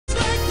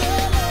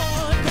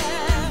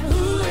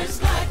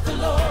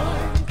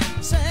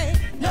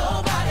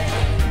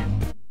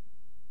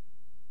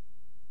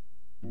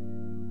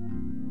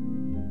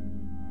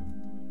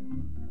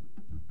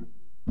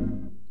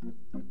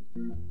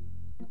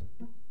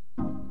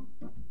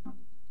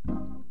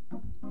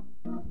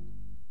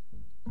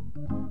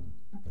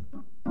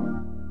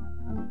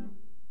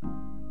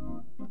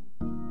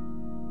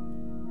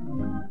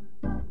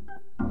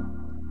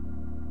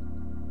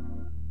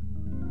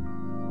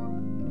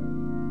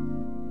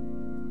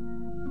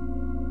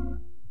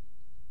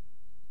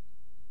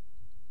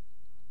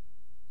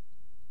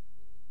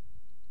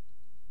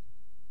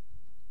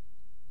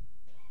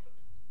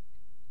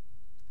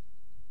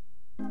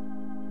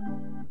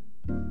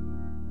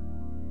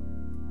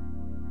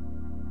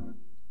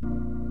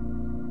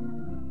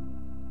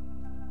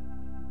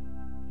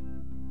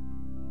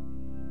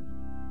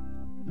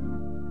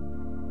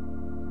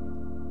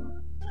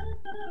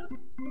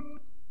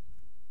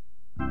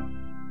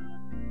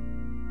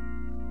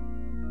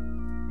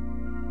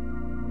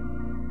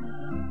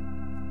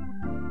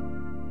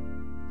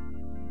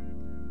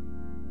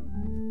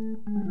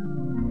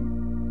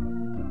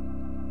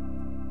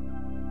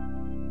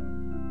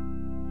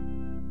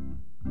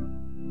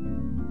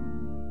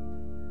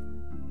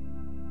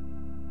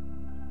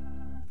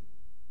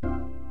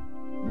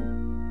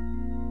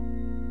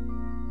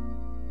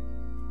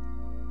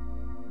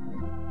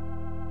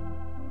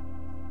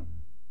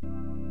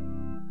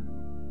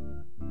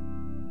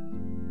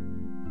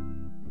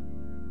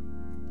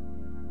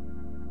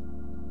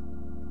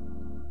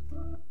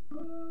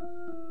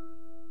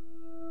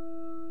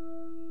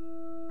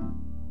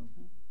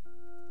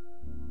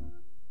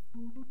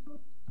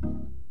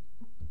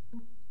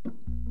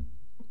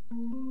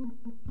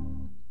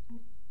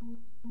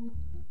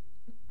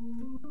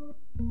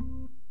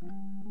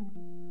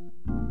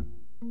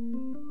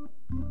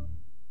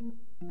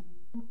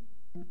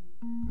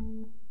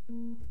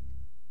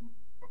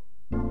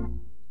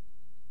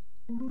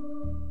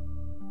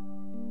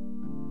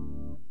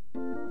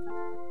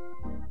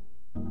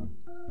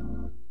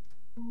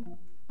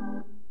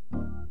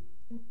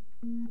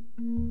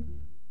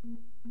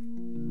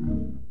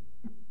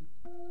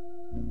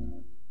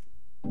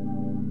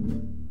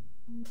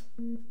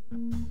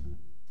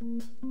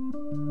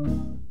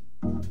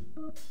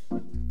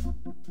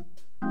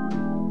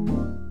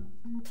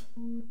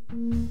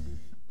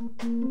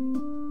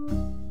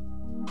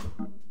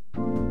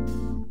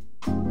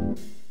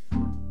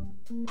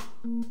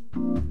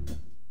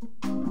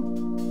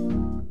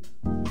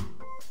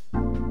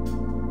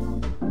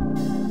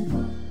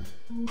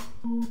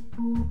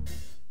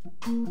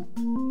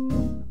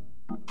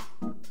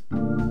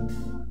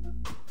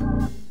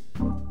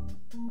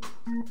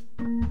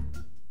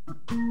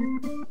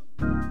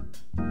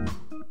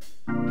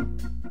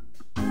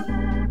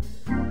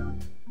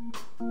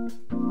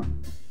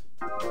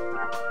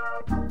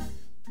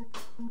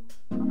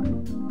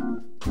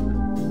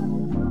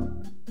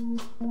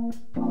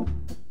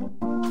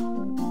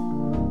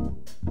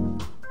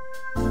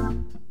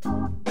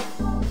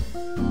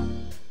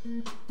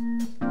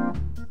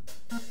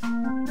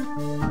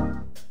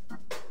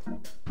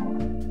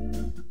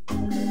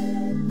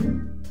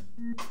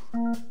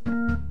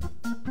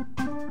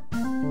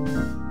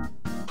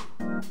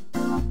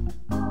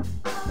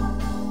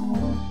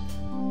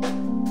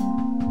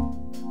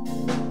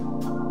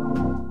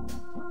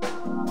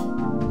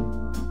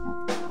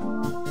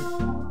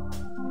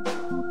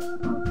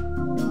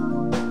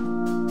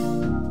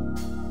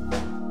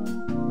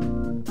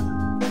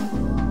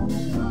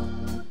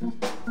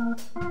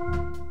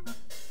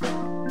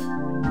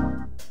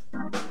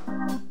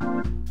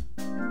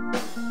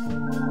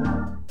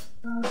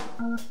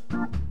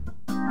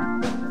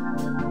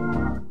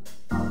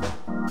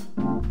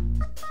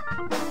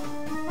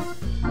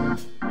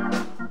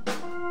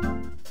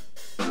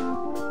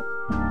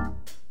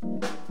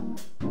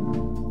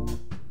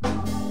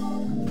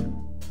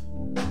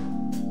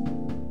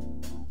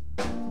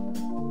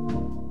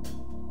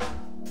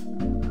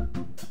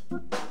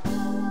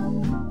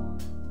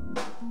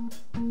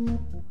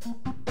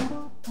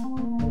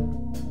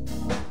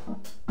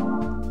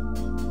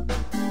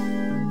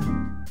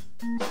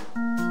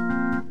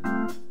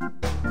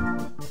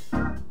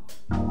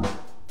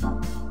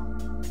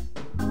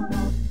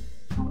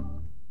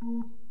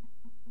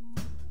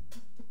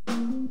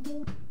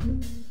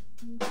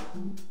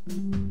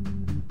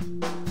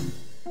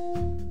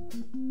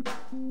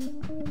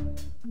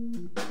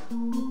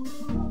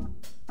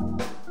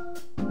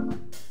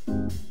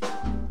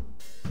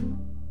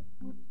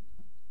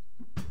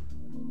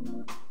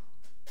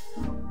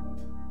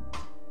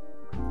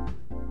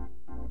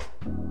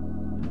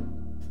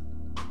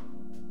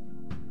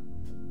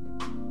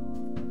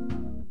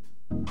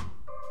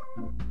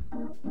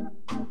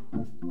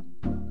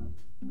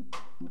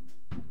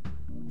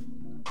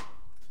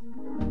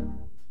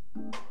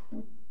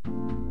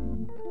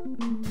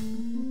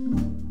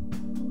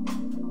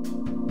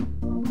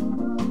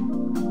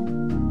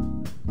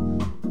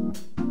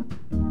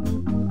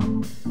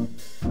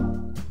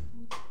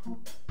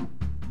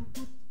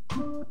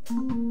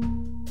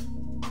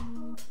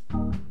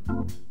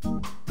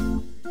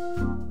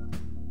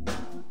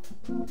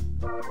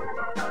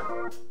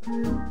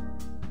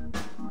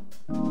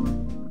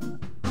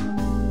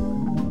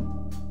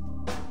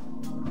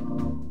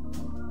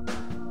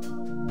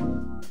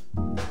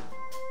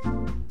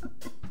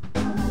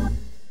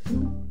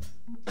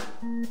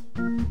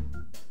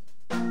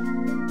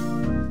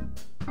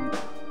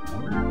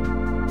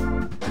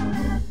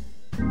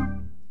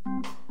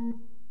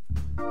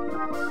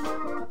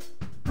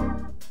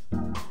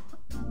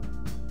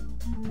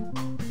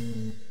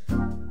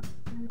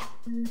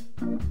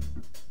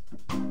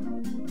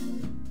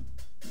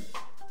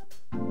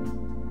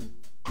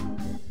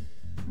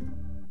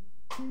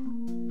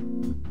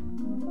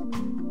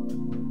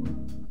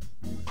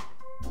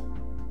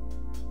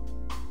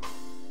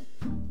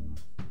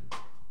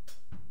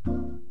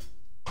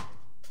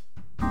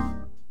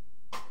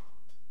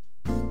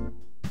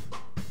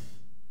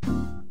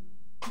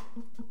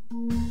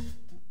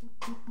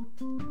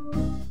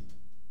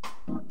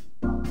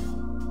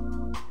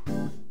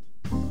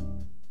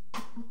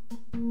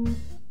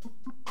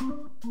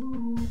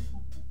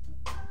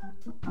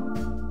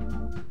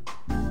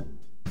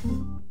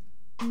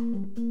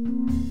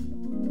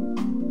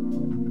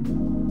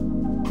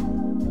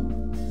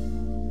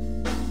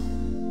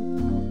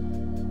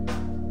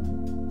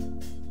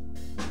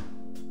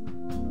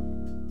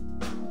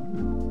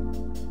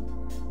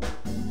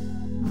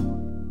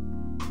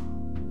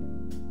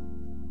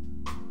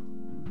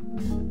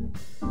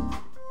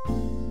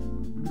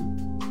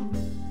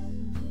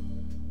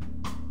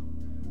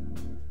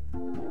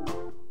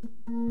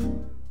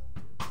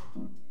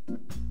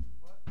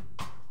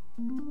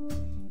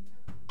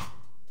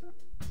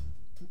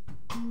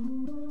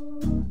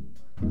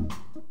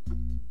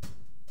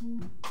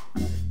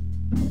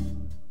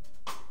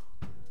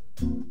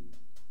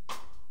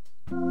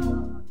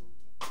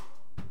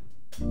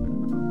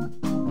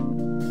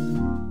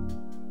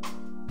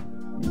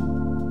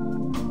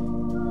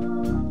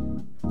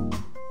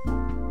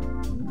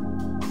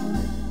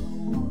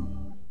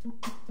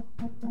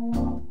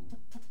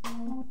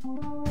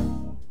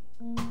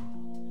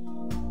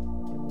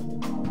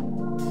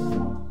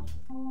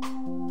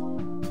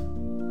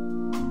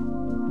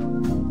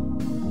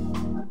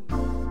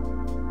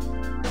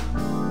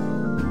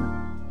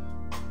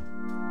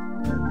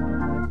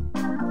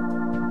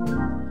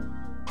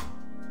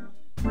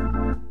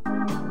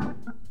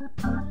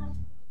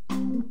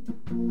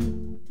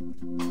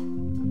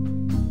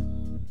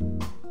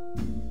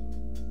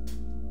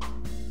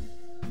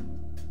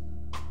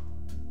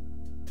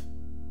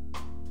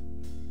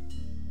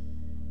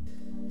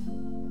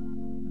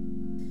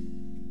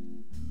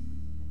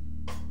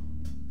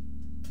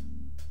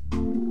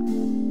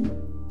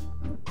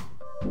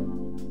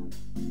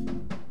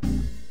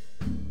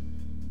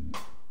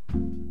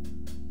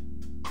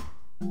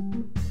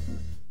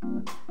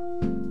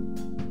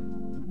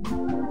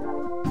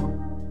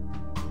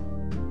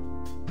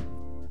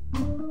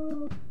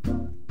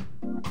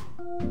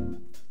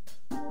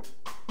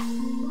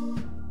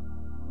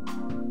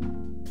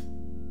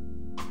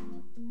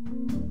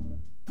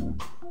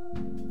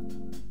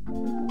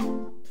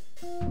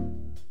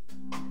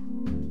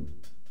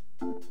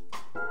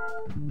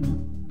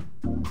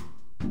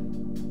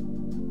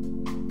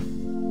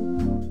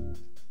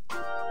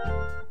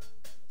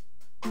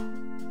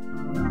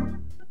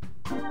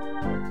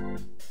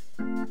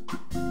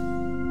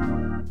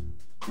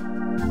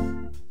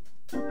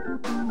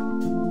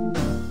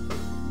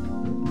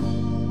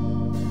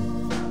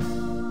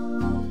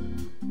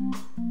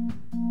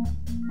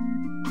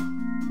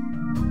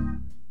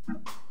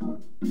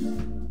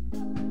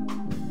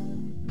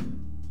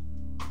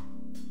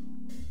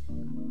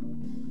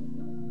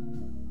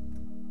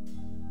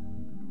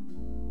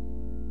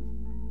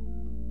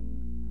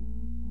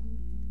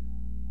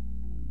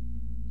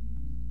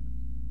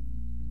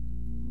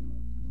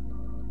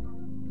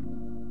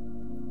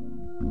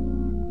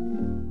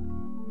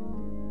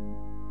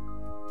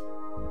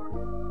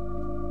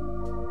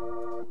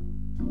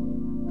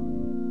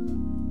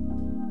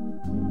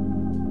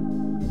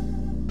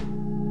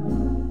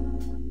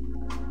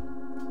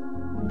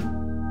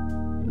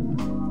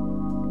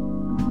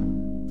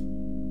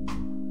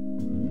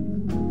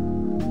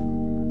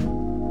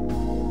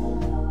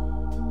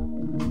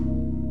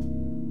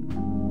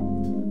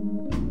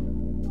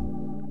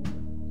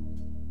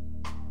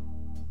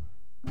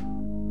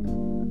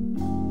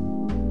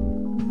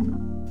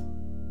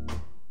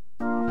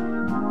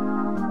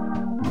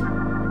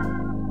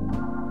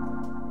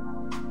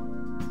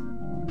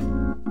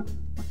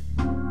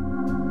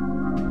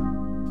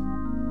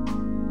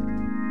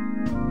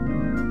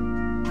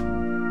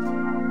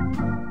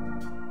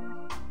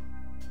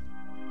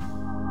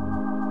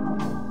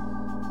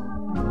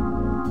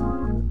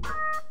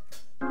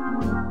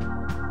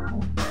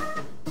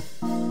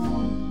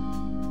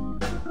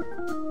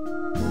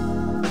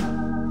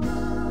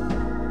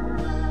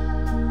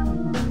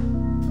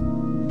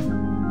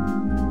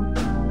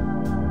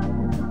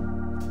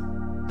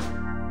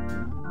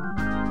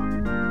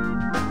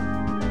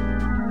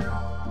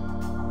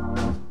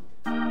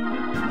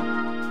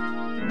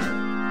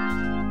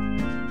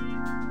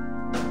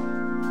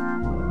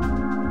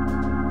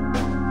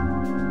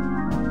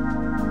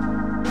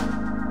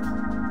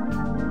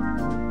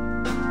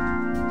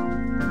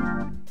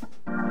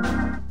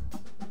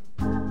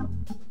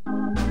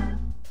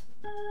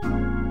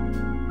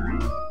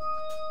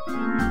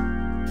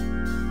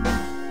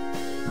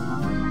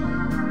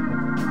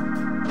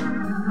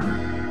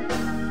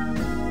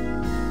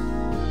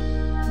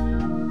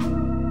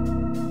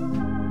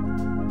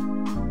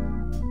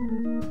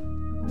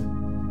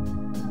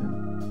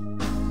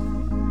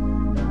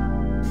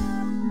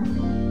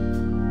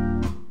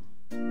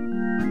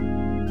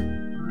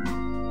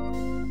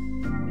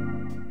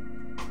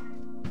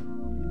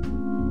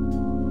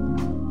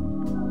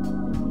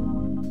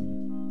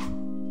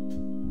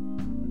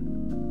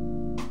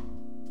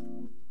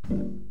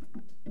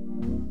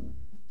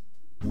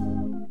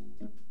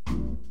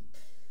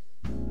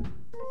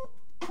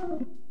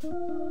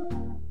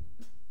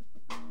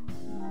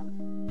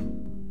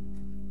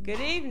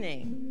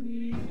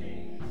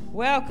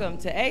Welcome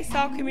to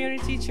ASAW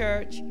Community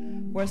Church,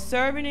 where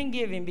serving and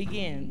giving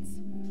begins.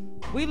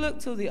 We look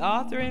to the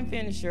author and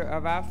finisher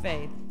of our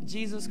faith,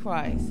 Jesus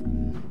Christ,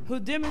 who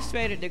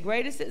demonstrated the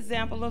greatest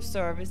example of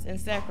service and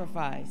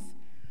sacrifice.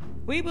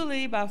 We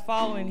believe by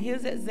following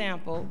his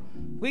example,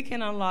 we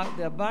can unlock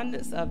the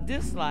abundance of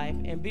this life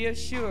and be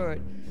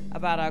assured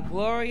about our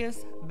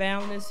glorious,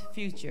 boundless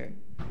future.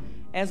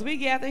 As we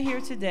gather here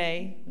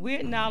today, we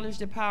acknowledge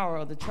the power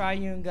of the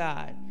triune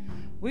God.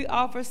 We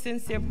offer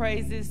sincere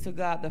praises to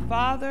God the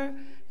Father,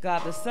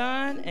 God the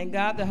Son, and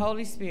God the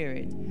Holy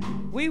Spirit.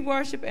 We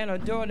worship and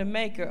adore the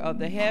maker of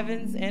the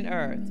heavens and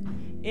earth.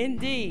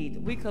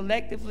 Indeed, we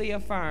collectively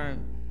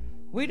affirm,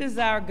 we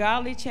desire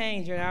godly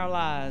change in our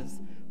lives.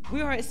 We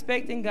are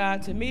expecting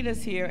God to meet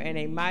us here in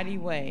a mighty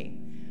way.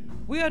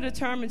 We are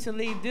determined to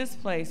leave this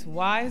place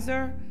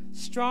wiser,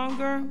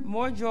 stronger,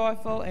 more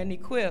joyful, and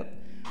equipped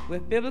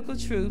with biblical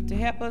truth to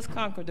help us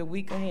conquer the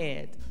week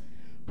ahead.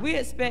 We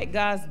expect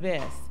God's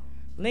best,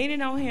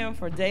 leaning on him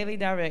for daily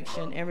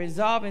direction and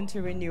resolving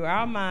to renew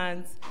our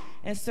minds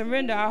and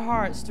surrender our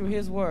hearts through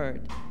his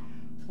word.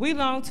 We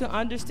long to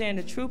understand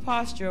the true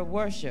posture of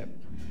worship,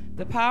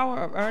 the power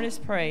of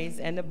earnest praise,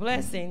 and the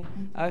blessing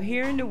of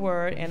hearing the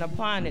word and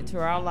applying it to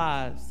our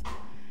lives.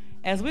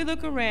 As we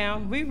look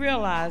around, we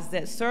realize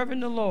that serving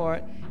the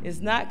Lord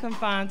is not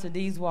confined to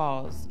these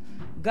walls.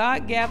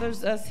 God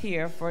gathers us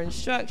here for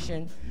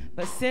instruction,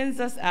 but sends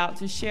us out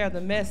to share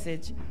the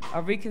message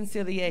of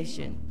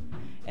reconciliation.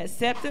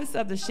 Acceptance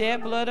of the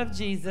shed blood of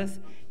Jesus,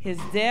 his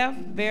death,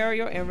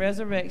 burial, and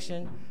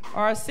resurrection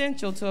are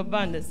essential to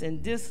abundance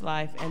in this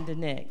life and the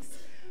next.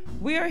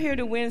 We are here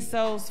to win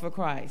souls for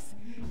Christ,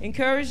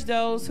 encourage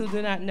those who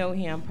do not know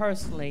him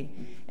personally,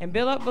 and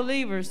build up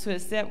believers to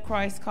accept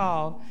Christ's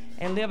call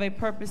and live a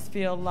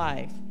purpose-filled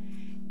life.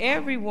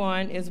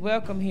 Everyone is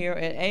welcome here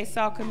at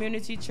ASAW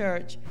Community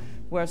Church,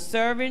 where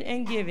serving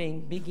and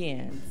giving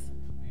begins.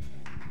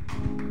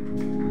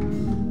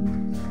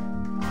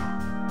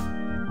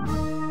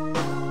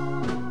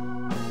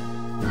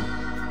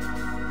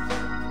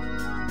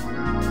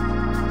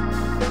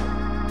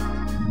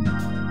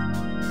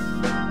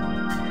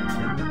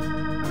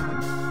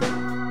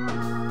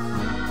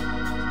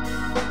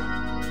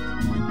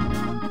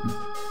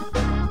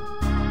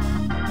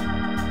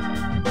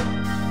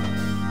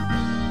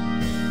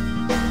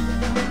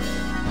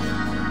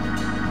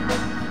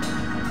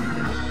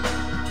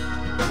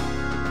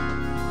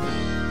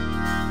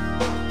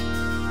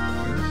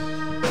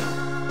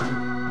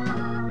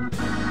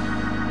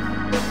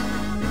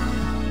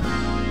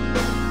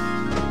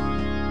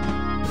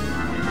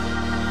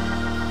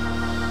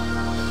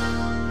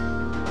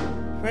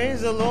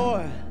 Praise the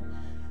Lord.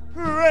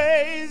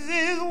 Praise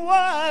is what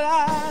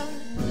I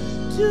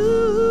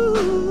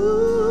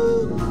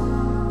do.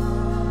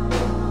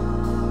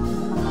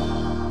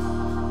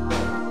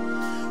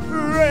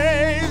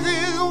 Praise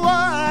is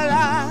what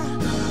I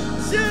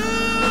do.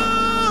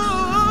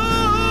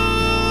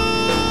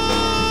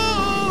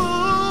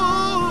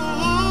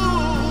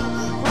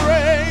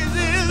 Praise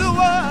is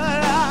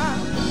what I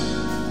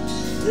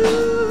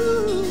do.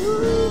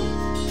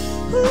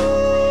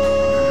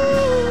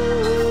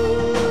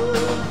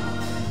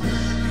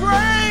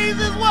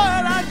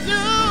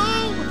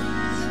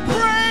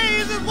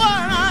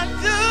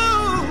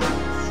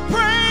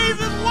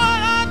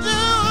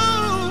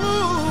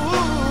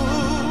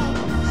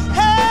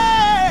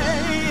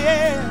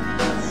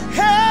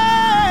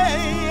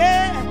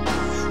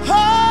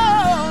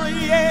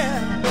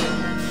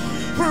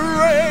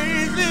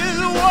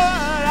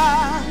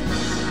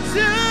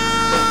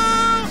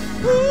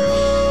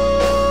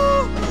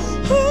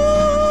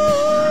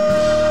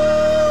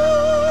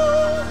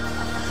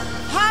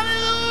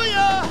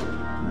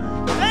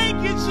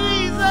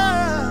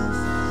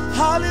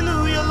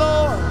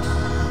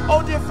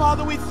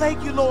 Father, we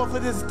thank you, Lord, for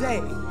this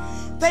day.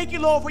 Thank you,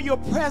 Lord, for your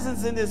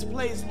presence in this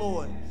place,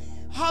 Lord.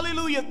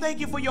 Hallelujah. Thank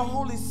you for your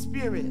Holy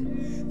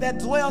Spirit that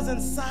dwells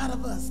inside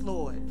of us,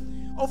 Lord.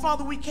 Oh,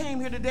 Father, we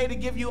came here today to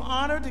give you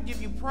honor, to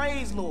give you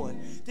praise, Lord,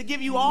 to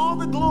give you all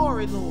the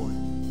glory, Lord.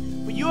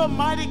 For you are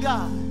mighty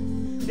God.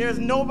 There is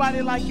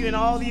nobody like you in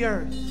all the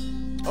earth.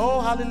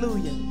 Oh,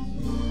 hallelujah.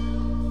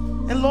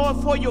 And Lord,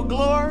 for your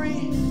glory,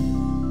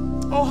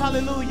 oh,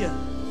 hallelujah.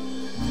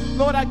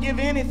 Lord, I give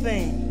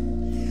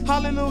anything.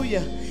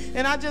 Hallelujah.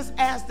 And I just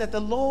ask that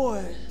the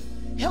Lord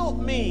help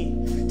me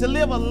to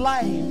live a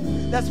life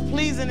that's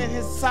pleasing in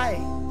his sight.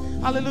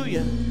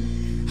 Hallelujah.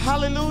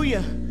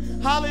 Hallelujah.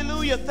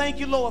 Hallelujah. Thank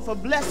you, Lord, for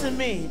blessing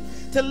me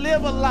to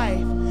live a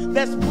life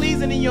that's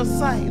pleasing in your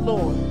sight,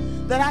 Lord,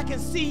 that I can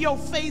see your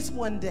face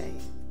one day.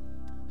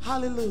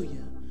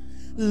 Hallelujah.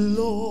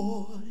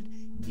 Lord,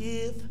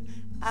 if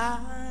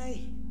I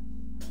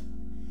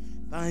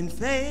find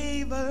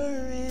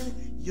favor in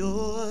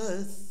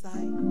your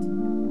sight,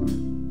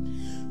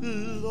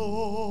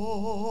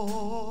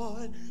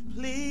 Lord,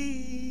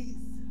 please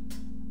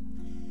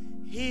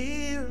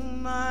hear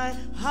my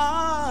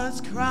heart's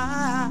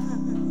cry.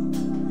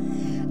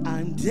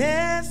 I'm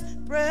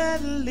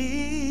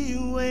desperately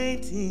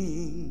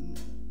waiting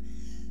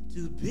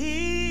to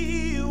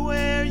be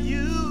where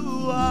you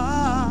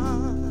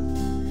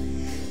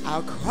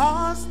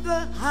across the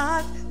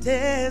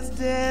hottest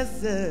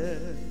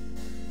desert.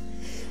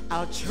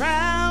 I'll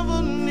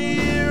travel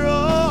near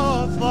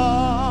or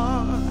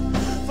far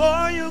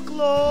for your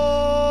glory.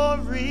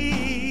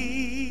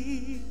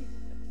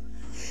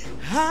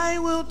 I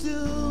will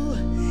do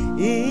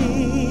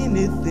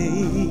anything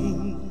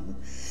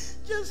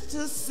just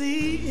to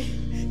see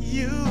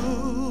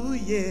you,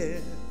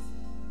 yes,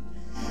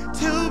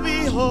 to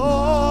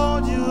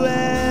behold you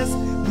as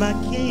my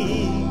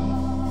King.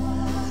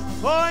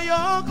 For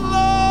your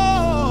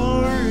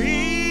glory,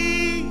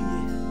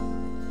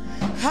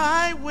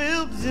 I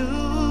will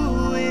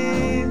do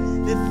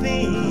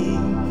anything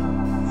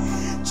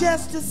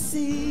just to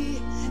see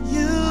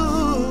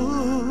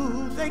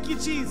you. Thank you,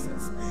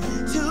 Jesus.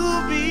 To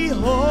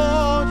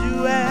behold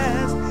you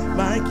as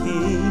my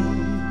King.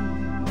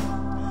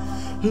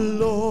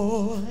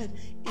 Lord,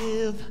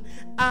 if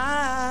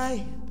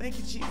I, thank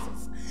you,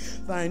 Jesus,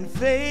 find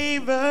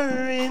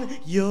favor in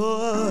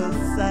your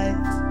sight,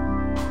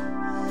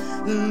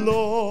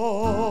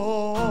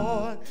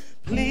 Lord,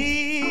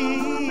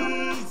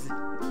 please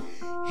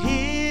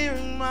hear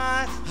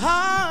my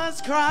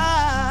heart's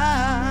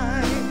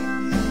cry.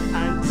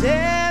 I'm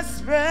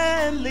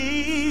desperately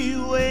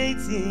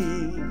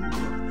waiting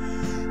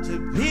to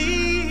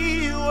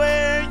be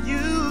where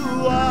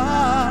you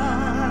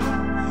are.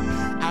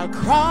 I'll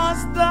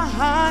cross the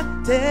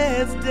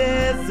hottest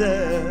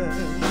desert.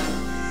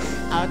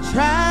 I'll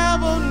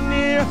travel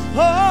near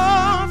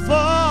or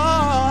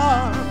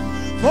far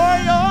for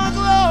your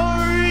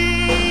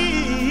glory.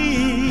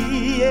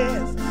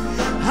 Yes,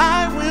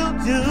 I will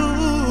do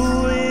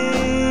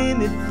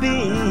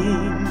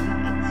anything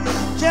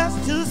just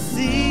to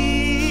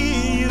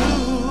see you,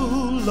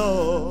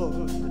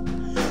 Lord,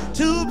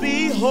 to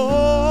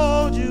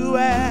behold you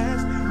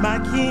as my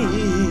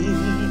King.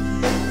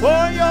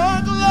 For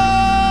your glory,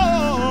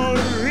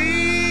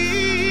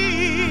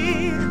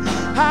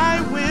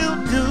 I will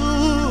do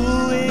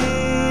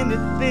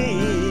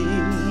anything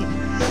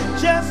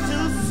just to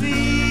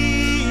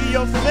see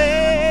your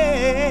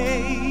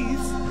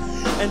face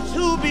and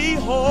to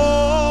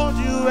behold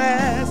you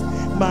as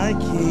my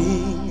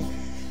King.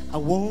 I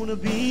want to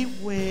be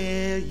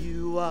where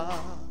you are.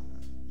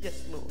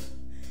 Yes, Lord.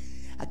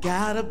 I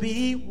gotta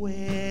be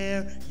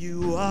where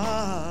you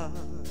are.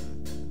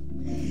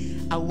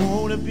 I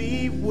want to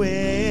be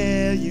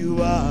where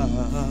you are.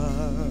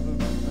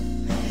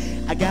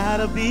 I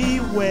gotta be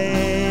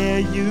where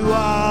you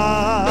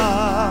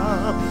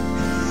are.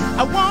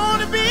 I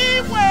want to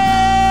be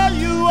where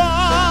you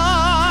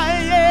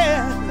are.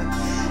 Yeah.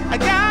 I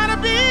gotta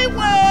be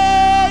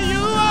where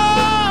you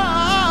are.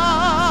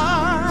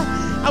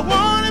 I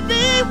want to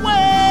be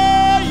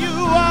where you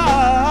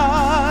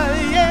are.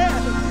 Yeah.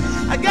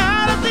 I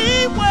gotta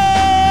be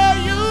where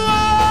you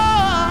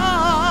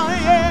are.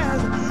 Yeah.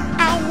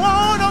 I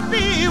want to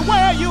be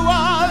where you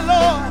are,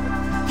 Lord.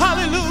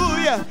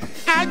 Hallelujah.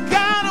 I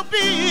gotta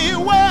be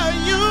where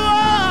you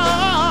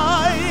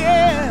are.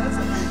 Yes.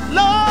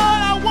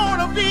 Lord, I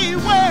want to be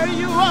where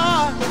you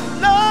are.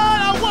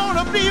 Lord, I want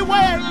to be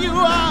where you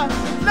are.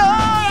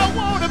 Lord, I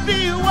want to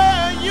be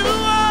where you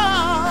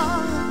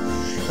are.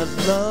 'Cause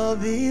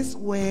love is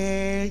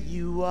where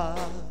you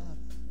are.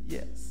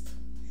 Yes.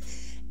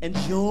 And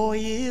joy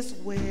is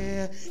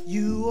where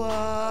you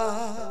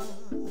are.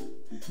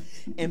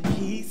 And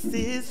peace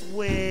is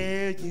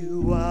where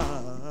you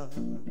are.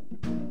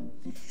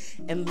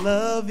 And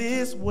love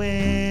is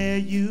where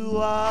you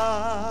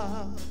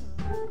are.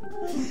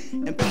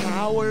 And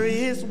power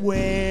is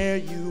where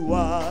you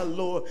are,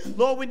 Lord.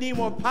 Lord, we need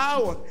more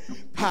power.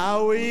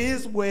 Power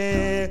is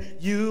where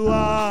you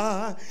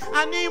are.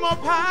 I need more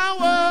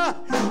power.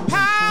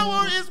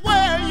 Power is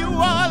where you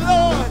are,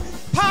 Lord.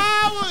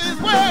 Power is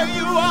where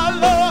you are,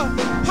 Lord.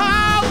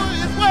 Power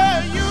is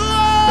where you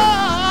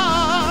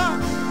are.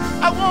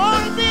 I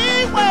want to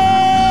be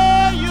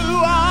where you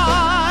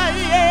are,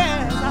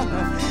 yes.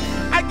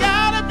 I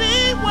gotta be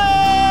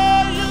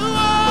where you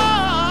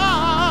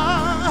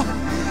are.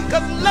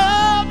 'Cause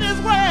love is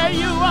where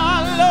you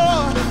are,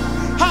 Lord.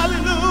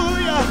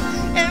 Hallelujah.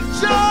 And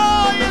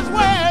joy is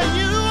where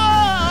you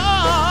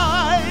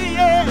are,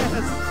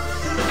 yes.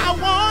 I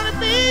want to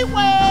be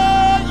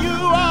where you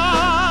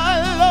are,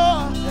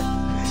 Lord.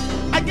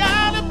 I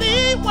gotta be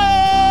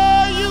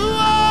where you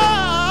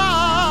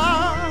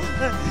are.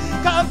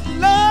 'Cause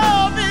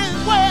love is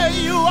where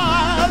you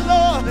are,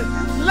 Lord.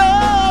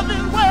 Love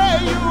is where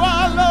you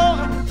are, Lord.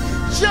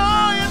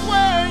 Joy is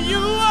where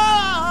you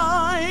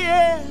are,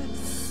 yes.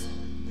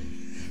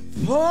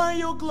 For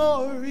your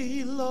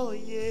glory, Lord,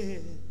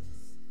 yes.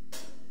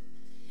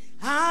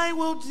 I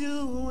will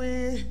do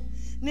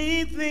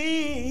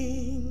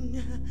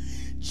anything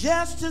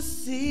just to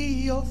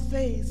see your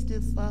face,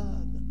 dear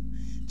Father.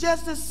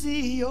 Just to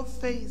see your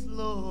face,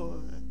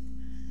 Lord.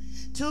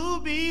 To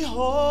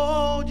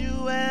behold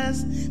you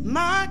as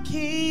my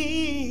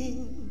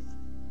King.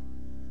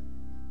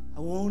 I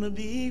want to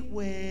be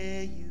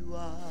where you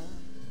are.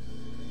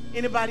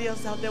 Anybody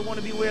else out there want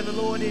to be where the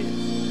Lord is?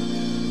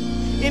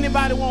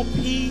 Anybody want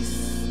peace?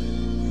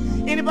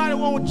 Anybody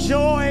want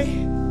joy?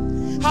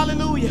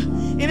 Hallelujah.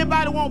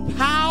 Anybody want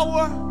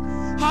power?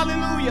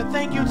 Hallelujah.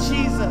 Thank you,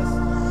 Jesus.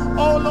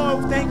 Oh,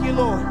 Lord, thank you,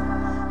 Lord.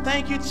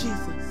 Thank you,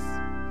 Jesus.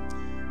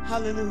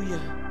 Hallelujah.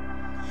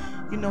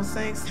 You know,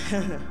 saints,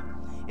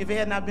 if it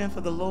had not been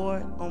for the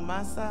Lord on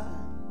my side,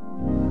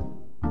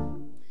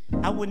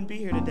 I wouldn't be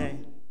here today.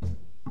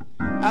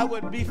 I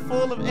would be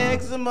full of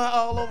eczema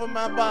all over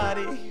my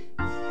body,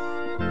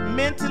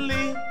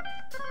 mentally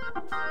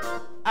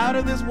out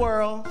of this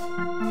world.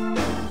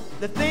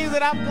 The things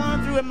that I've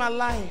gone through in my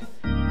life,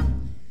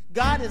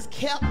 God has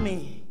kept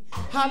me.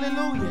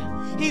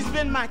 Hallelujah. He's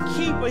been my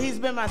keeper. He's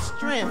been my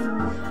strength,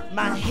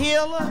 my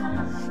healer.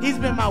 He's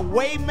been my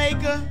way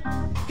maker.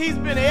 He's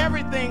been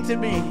everything to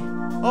me.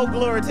 Oh,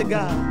 glory to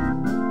God.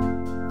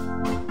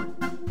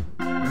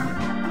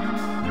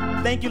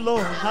 Thank you,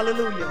 Lord.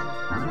 Hallelujah.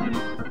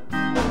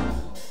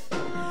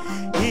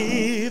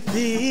 If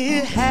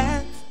it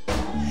had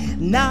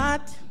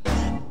not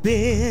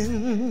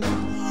been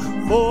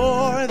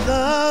for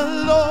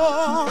the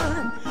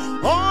Lord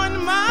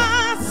on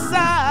my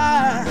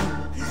side,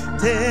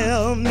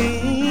 tell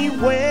me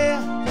where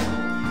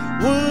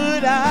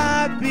would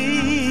I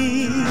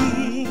be?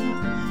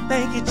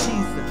 Thank you,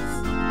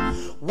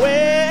 Jesus.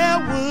 Where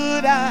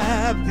would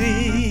I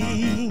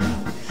be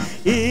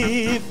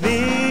if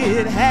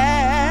it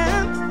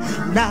had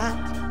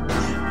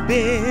not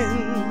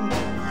been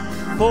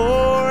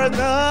for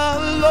the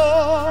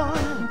Lord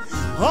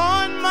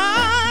on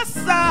my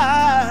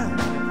side?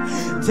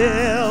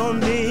 Tell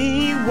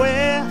me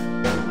where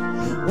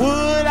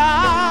would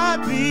I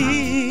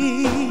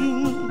be?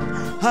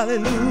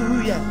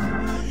 Hallelujah.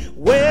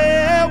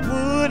 Where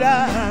would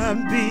I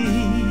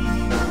be?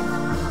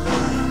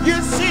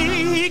 You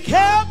see, he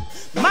kept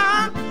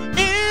my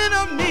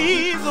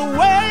enemies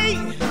away.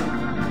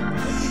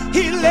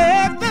 He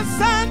let the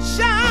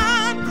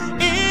sunshine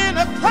in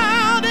a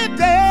cloudy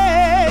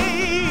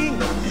day,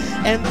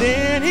 and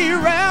then he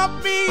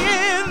wrapped me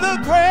in the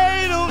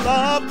cradle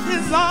of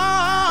his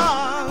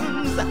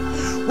arms.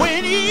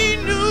 When he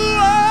knew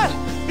I'd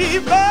be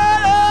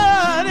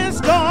better than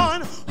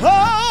scorn,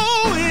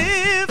 oh,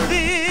 if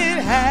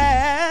it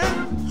had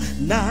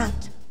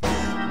not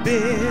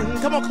been,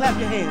 come on, clap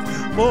your hands,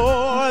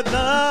 for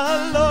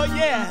the Lord,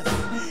 yes,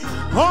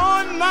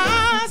 on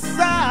my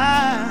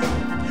side,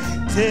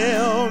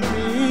 tell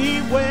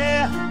me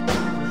where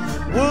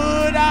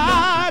would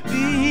I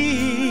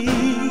be?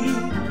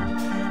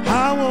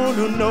 I want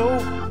to know,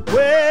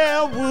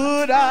 where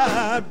would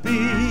I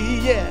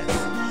be? Yes,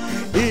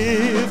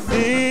 if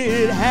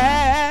it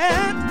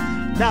had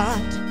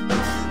not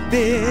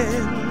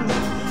been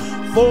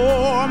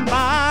for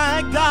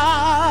my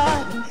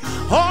God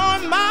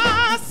on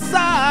my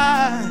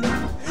side,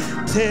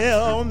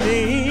 tell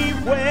me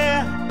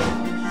where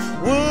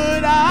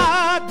would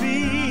I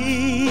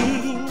be?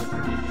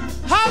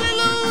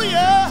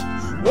 Hallelujah,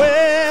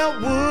 where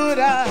would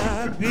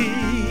I be?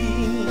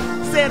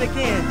 Say it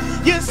again.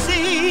 You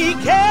see,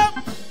 he kept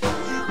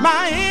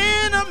my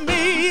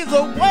enemies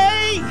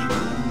away.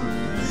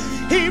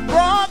 He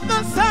brought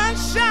the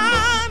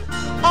sunshine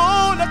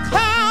on a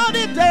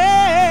cloudy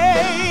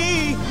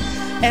day,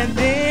 and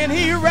then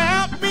he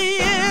wrapped me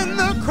in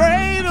the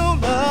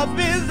cradle of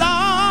his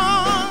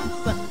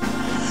arms.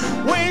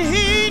 When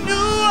he knew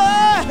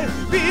I'd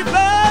be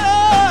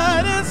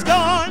better than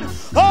scorn,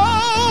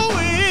 oh,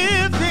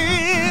 if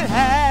it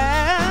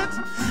had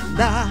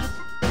not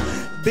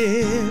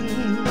been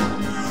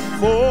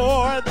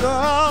for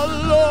the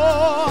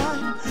Lord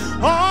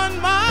on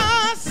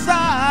my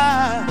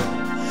side,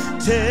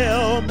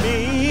 tell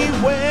me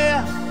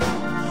where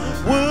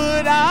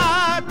would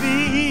I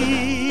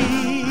be?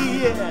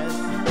 Yes.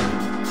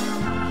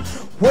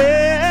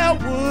 Where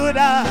would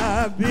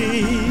I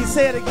be?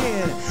 Say it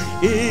again.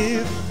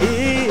 If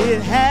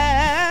it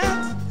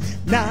had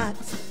not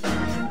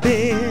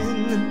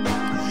been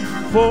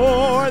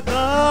for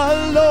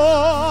the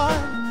Lord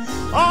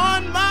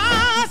on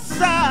my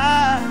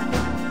side,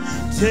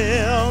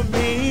 tell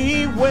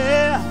me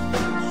where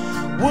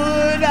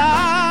would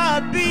I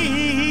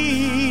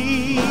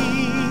be?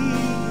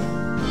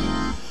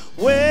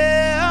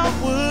 Where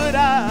would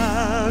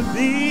I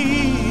be?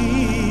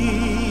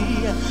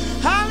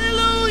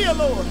 Hallelujah,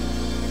 Lord.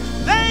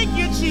 Thank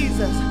you,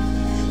 Jesus.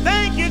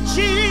 Thank you,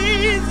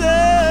 Jesus.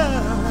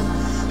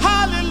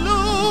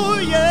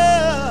 Hallelujah.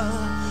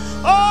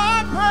 Oh,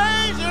 I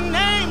praise your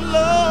name,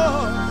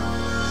 Lord.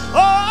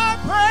 Oh, I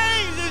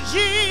praise you,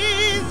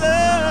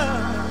 Jesus.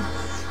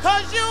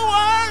 'Cause you're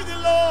worthy,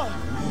 Lord.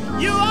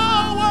 You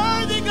are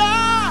worthy,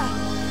 God.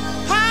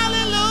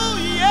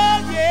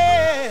 Hallelujah,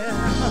 yeah.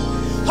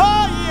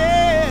 Oh,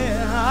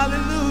 yeah.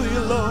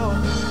 Hallelujah, Lord.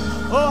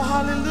 Oh,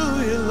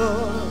 hallelujah,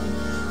 Lord.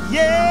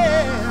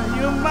 Yeah,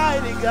 you're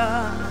mighty,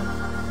 God.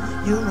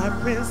 You're my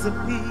Prince of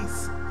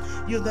Peace.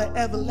 You're the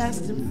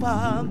everlasting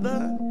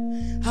Father.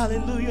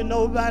 Hallelujah.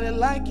 Nobody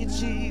like you,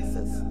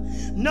 Jesus.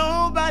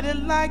 Nobody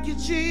like you,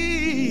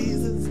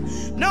 Jesus.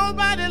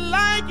 Nobody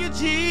like you,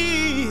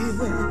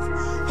 Jesus.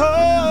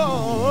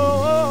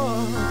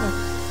 Oh,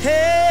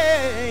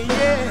 hey,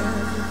 yeah.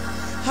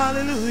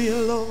 Hallelujah,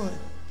 Lord.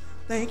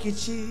 Thank you,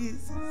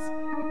 Jesus.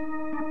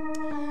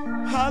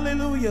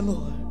 Hallelujah,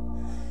 Lord.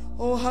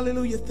 Oh,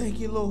 hallelujah. Thank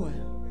you, Lord.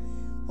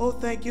 Oh,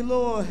 thank you,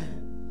 Lord.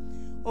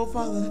 Oh,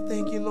 Father,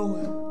 thank you,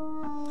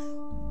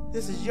 Lord.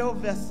 This is your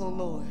vessel,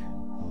 Lord.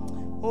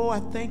 Oh, I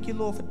thank you,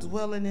 Lord, for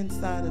dwelling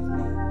inside of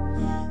me.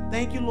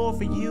 Thank you, Lord,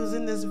 for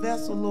using this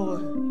vessel,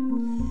 Lord.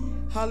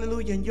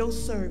 Hallelujah, in your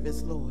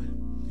service, Lord.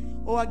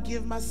 Oh, I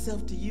give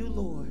myself to you,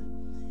 Lord,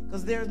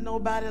 because there's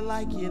nobody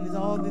like you in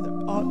all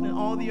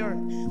the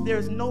earth.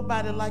 There's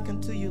nobody like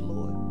unto you,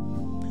 Lord.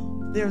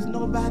 There's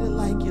nobody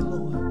like you,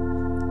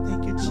 Lord.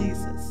 Thank you,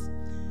 Jesus.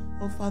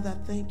 Oh, Father, I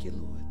thank you,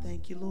 Lord.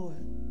 Thank you, Lord.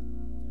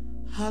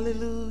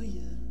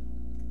 Hallelujah.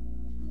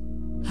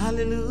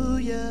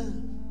 Hallelujah.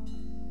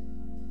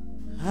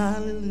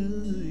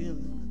 Hallelujah.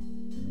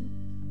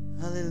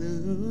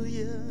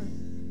 Hallelujah.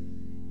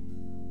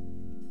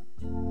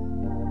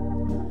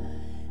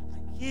 I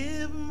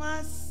give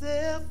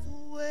myself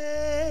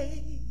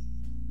away.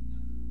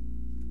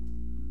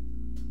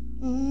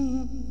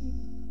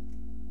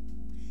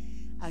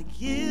 I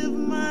give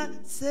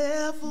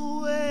myself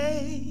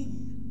away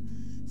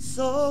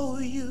so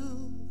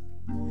you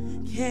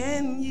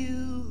can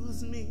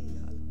use me.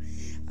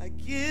 I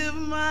give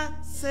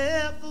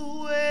myself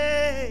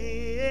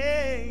away.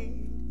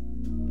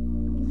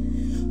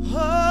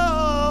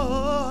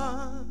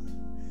 Oh,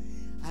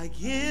 I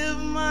give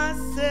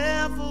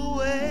myself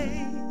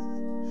away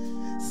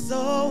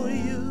so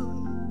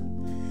you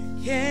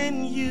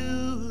can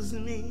use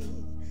me.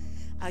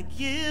 I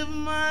give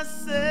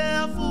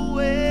myself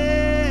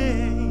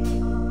away.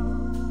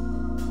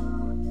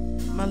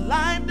 My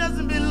life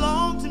doesn't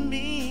belong to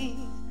me.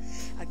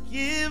 I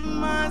give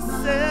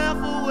myself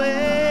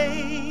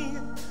away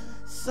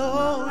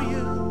so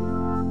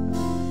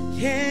you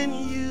can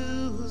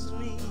use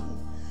me.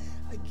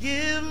 I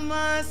give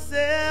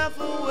myself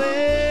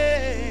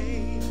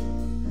away.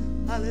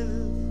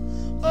 Hallelujah.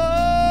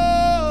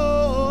 Oh,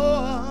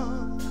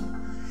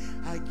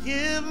 I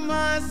give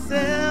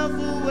myself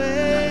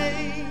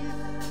away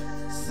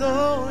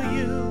so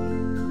you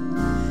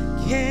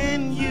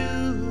can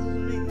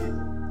use me.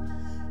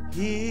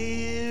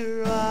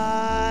 Here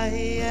I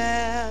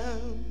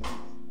am.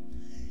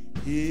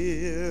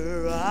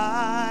 Here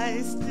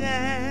I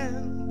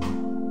stand.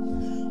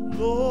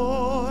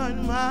 Lord,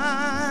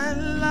 my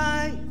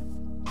life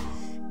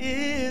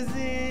is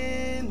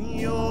in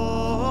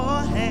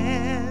your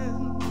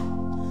hand.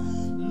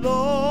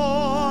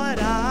 Lord,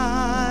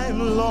 I'm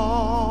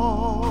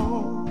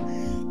longing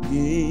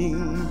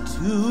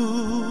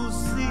to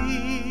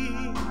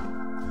see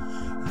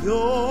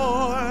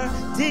your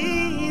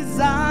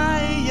desires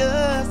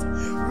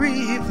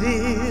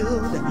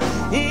revealed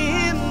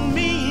in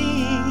me.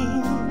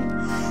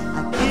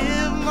 I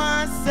give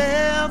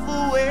myself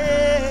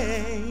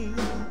away.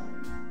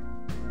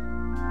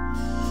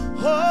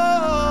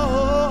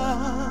 Oh,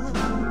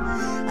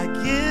 I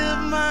give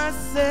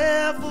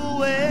myself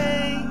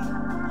away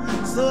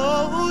so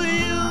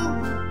you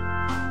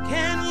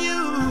can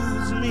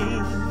use me.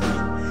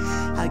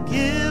 I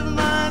give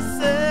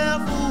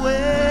myself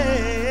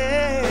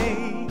away.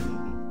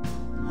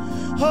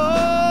 Oh,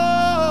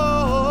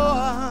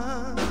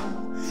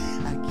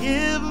 I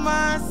give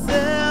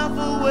myself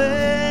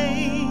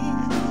away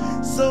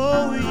so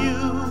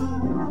you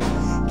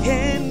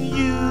can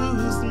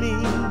use me.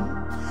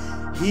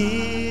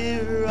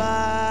 Here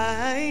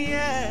I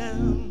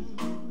am.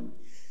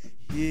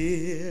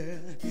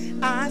 Here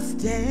I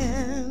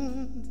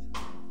stand.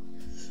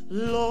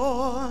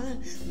 Lord,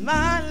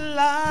 my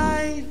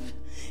life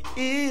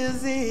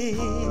is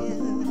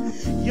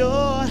in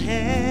your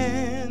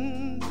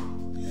hand.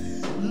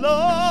 Lord,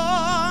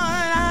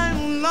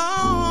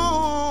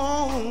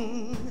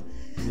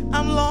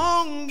 I'm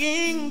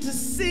longing to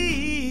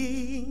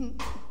see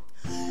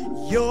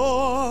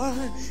your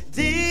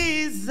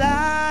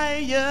desires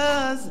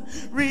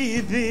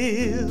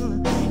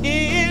revealed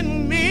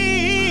in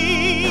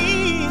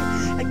me.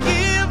 I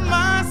give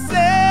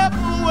myself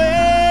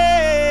away.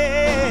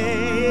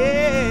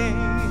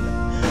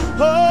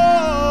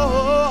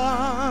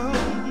 Oh,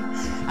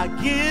 I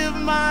give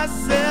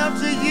myself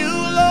to you,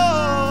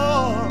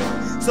 Lord,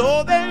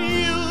 so that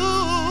you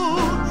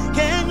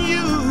can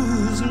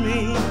use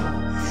me.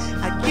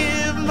 I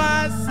give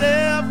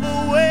myself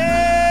away.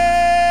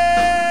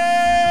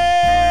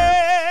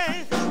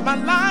 My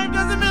life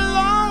doesn't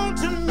belong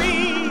to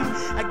me.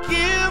 I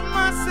give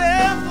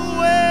myself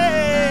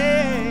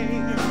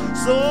away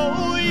so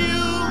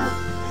you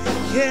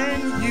can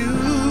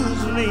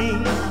use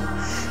me.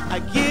 I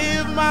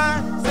give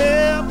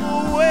myself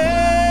away.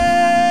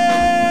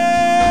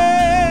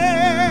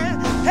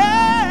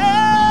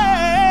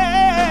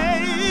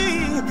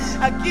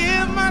 I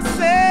give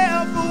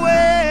myself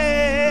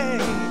away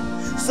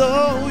so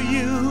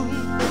you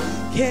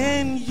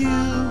can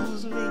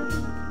use me.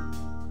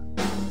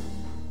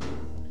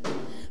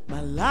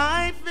 My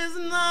life is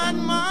not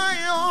my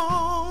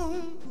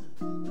own.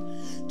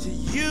 To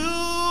you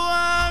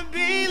I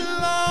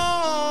belong.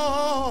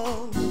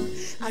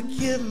 I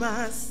give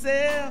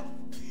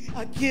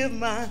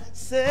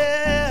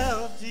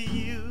myself to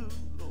you,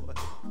 Lord.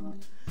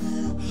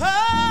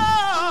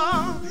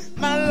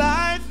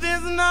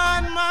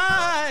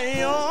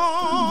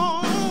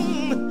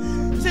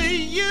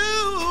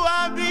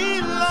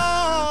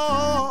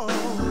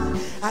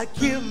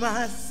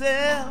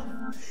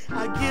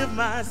 I give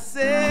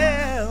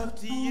myself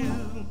to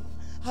you.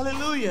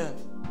 Hallelujah.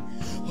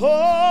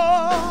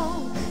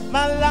 Oh,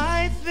 my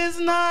life is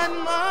not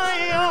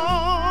my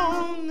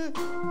own.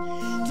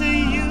 To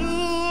you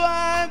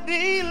I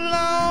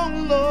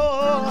belong,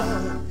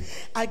 Lord.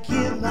 I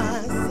give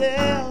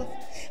myself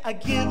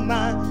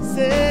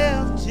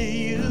to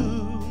you.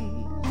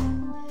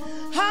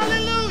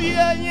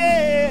 Hallelujah,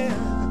 yeah.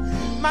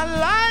 My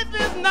life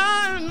is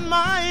not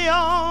my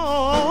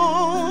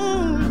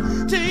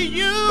own. To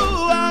you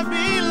I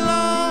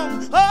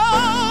belong.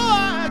 Oh,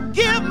 I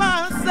give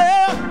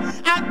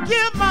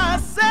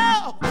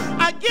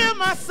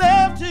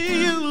myself to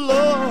you,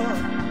 Lord.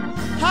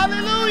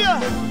 Hallelujah.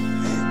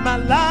 My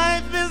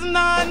life is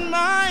not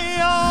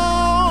my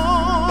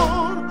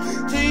own.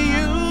 To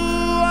you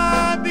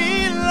I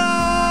belong.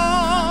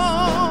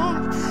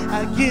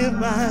 I give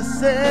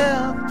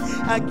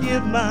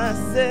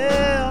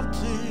myself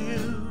to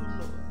you,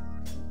 Lord.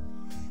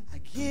 I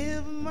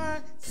give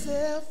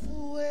myself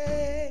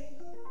away.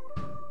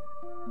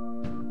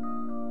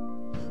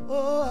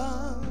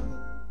 Oh,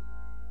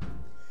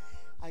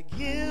 I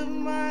give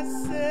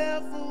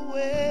myself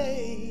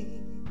away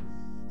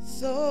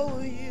so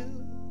you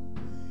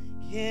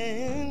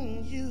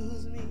can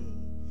use me.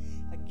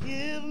 I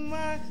give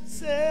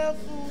myself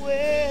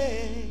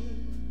away.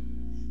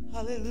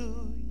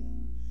 Hallelujah.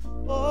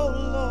 Oh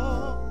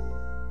Lord,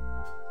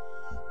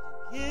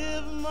 I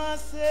give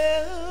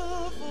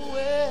myself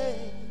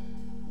away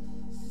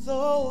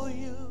so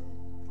you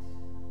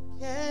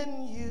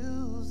can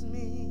use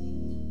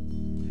me.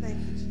 Thank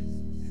you,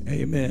 Jesus.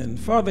 Amen.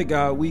 Father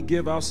God, we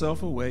give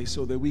ourselves away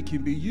so that we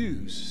can be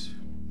used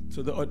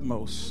to the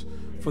utmost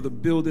for the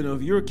building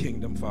of your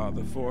kingdom,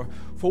 Father, for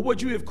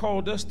what you have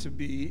called us to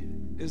be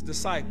as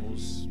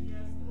disciples,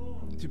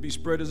 to be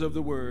spreaders of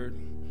the word,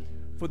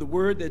 for the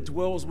word that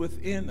dwells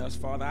within us,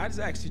 Father. I just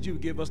ask that you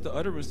would give us the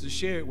utterance to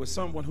share it with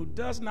someone who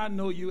does not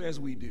know you as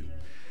we do.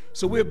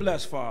 So we're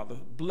blessed, Father.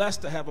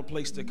 Blessed to have a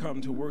place to come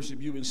to worship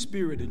you in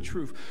spirit and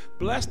truth.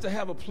 Blessed to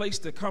have a place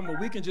to come where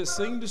we can just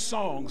sing the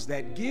songs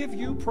that give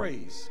you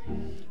praise.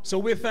 So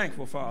we're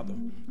thankful, Father,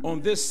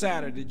 on this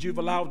Saturday that you've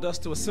allowed us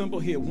to assemble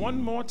here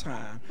one more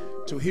time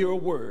to hear a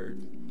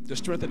word to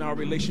strengthen our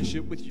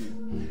relationship with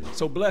you.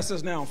 So bless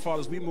us now,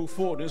 Father, as we move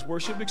forward in this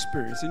worship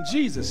experience. In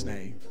Jesus'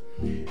 name,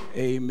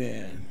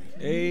 amen.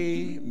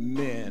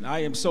 Amen. I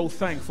am so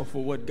thankful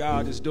for what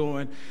God is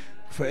doing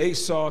for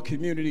ASAW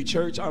Community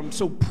Church. I'm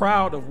so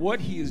proud of what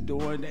he is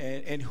doing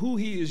and who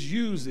he is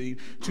using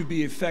to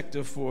be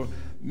effective for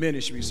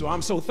ministry. So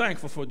I'm so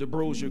thankful for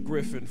Debrosia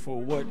Griffin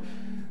for what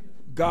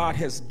God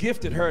has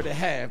gifted her to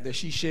have that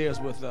she shares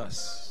with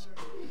us.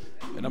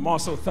 And I'm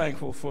also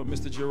thankful for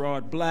Mr.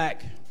 Gerard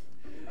Black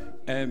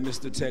and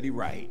Mr. Teddy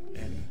Wright.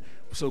 And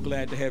I'm so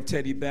glad to have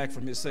Teddy back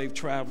from his safe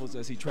travels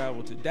as he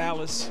traveled to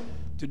Dallas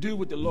to do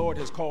what the Lord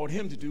has called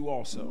him to do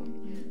also.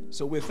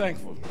 So we're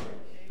thankful.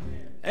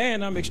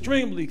 And I'm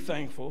extremely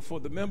thankful for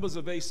the members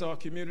of ASAW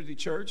Community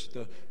Church,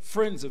 the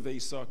friends of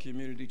ASAW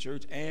Community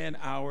Church, and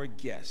our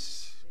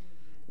guests.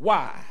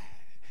 Why?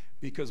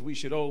 Because we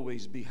should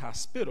always be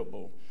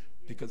hospitable,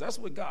 because that's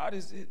what God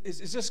is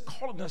just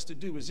calling us to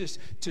do, is just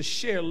to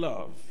share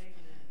love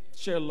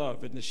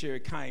and to share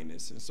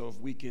kindness. And so if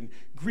we can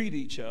greet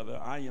each other,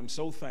 I am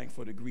so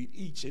thankful to greet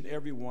each and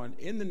every one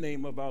in the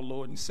name of our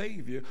Lord and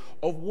Savior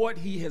of what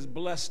he has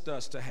blessed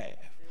us to have.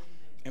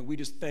 And we're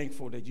just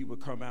thankful that you would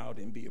come out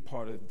and be a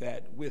part of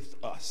that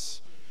with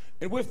us.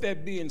 And with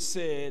that being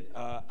said,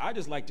 I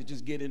just like to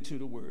just get into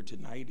the word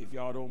tonight, if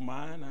y'all don't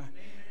mind.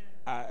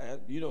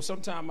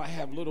 Sometimes I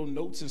have little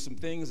notes and some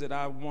things that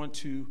I want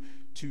to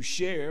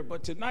share.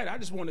 But tonight, I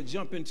just want to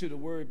jump into the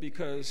word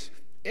because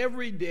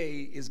every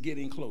day is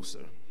getting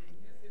closer.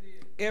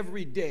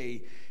 Every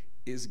day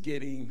is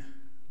getting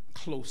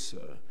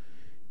closer.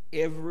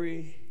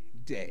 Every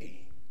day.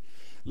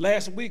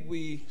 Last week,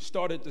 we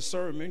started the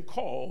sermon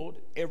called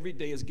Every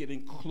Day is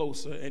Getting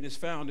Closer, and it's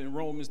found in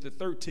Romans, the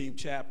 13th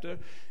chapter.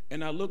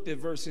 And I looked at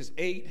verses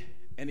 8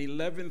 and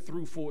 11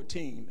 through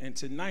 14. And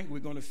tonight, we're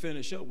going to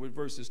finish up with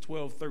verses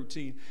 12,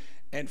 13,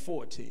 and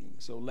 14.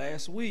 So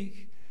last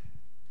week,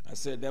 I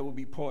said that would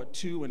be part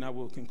 2, and I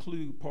will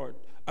conclude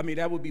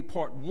that would be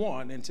part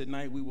 1, and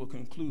tonight we will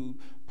conclude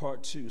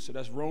part 2. So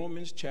that's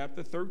Romans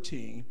chapter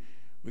 13.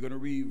 We're going to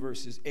read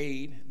verses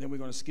 8, then we're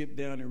going to skip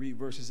down and read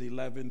verses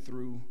 11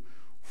 through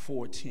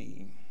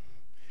 14.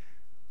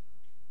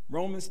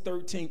 Romans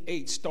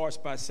 13:8 starts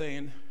by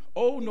saying,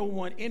 "Owe no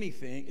one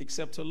anything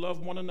except to love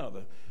one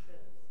another.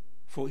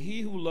 For he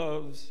who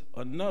loves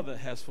another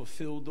has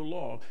fulfilled the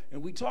law."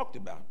 And we talked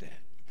about that.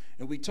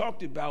 And we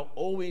talked about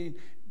owing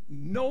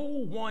no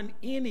one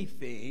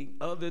anything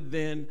other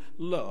than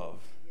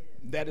love.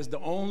 That is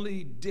the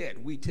only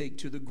debt we take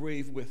to the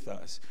grave with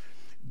us.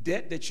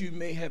 Debt that you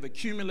may have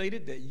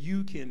accumulated that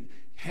you can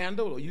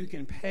handle or you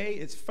can pay,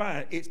 it's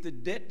fine. It's the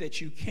debt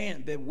that you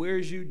can't that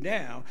wears you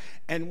down.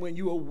 And when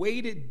you are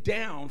weighted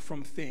down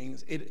from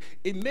things,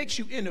 it makes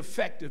you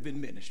ineffective in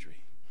ministry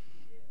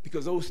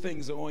because those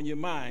things are on your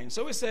mind.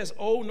 So it says,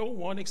 owe no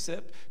one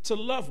except to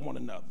love one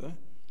another.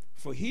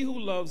 For he who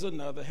loves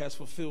another has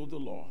fulfilled the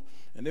law.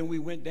 And then we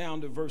went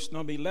down to verse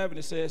number 11.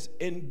 It says,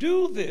 and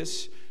do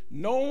this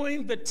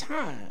knowing the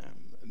time,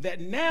 that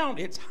now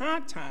it's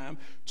high time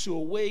to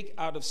awake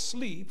out of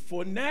sleep,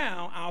 for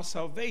now our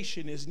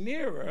salvation is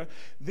nearer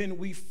than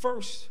we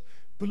first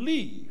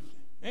believed.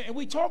 And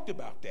we talked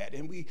about that,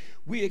 and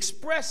we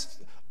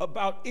expressed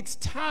about it's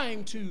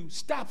time to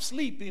stop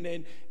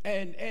sleeping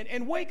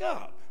and wake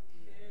up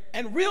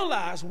and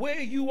realize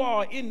where you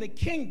are in the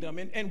kingdom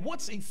and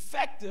what's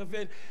effective.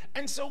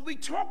 And so we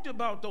talked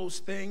about those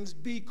things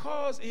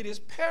because it is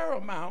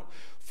paramount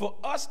for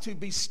us to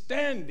be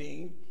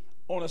standing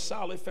on a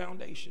solid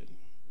foundation.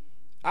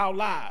 Our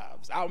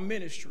lives, our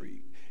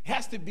ministry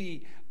has to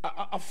be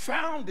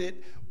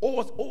founded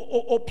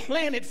or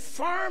planted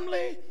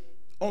firmly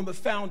on the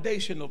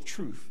foundation of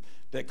truth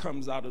that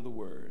comes out of the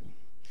word.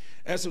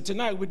 And so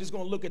tonight we're just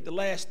going to look at the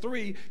last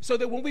three so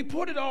that when we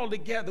put it all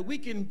together, we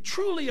can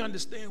truly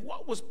understand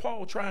what was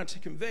Paul trying to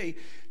convey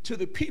to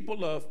the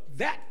people of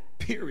that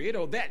period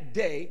or that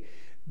day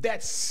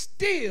that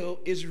still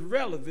is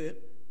relevant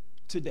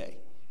today.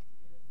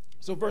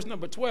 So verse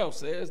number 12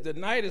 says, the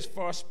night is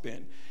far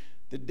spent,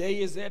 the day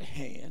is at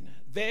hand.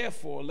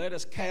 Therefore, let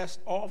us cast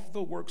off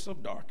the works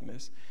of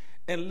darkness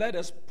and let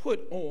us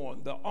put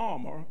on the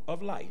armor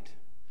of light.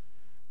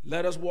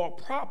 Let us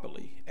walk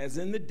properly as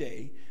in the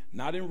day,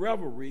 not in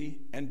revelry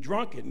and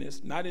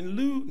drunkenness, not in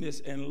lewdness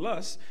and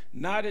lust,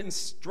 not in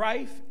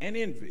strife and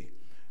envy,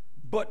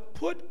 but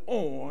put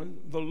on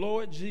the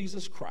Lord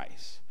Jesus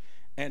Christ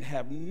and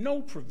have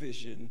no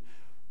provision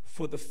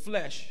for the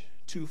flesh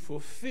to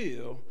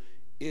fulfill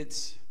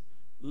its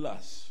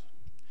lusts.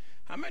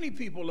 How many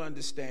people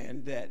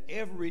understand that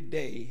every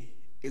day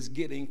is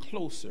getting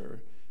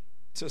closer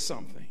to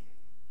something?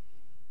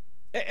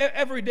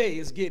 Every day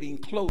is getting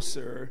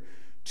closer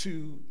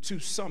to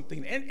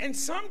something. And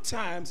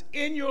sometimes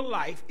in your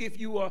life, if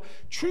you are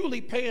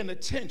truly paying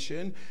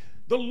attention,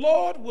 the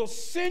Lord will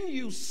send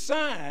you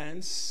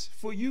signs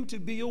for you to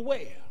be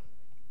aware.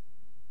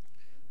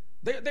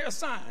 There are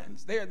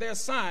signs. There are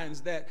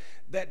signs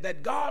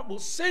that God will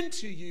send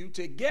to you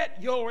to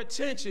get your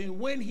attention.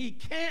 When he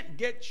can't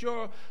get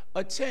your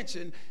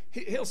attention,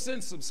 he'll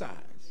send some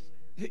signs.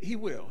 He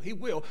will,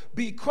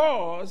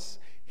 because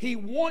he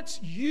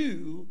wants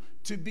you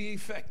to be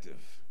effective.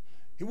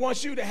 He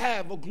wants you to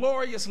have a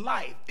glorious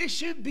life. It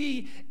should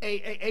be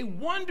a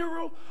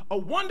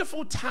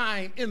wonderful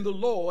time in the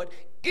Lord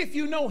if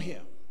you know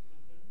him.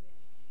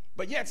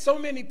 But yet so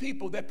many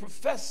people that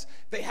profess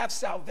they have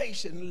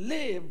salvation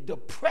live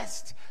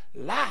depressed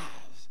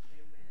lives.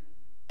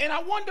 And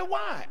I wonder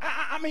why.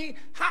 I mean,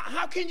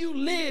 how can you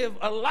live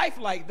a life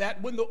like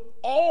that when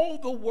all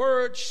the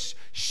word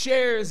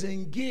shares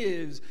and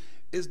gives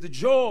is the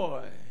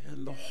joy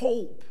and the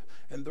hope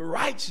and the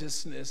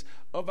righteousness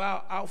of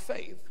our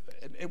faith?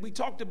 And we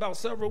talked about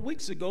several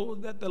weeks ago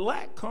that the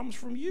lack comes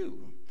from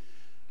you.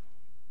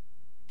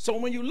 So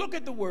when you look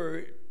at the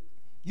word,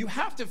 you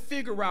have to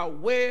figure out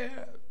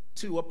where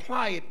to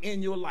apply it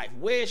in your life.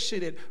 Where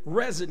should it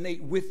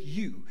resonate with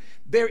you?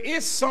 There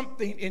is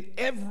something in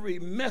every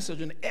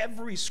message and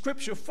every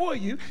scripture for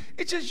you.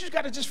 It's just you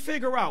got to just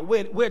figure out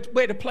where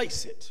to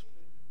place it.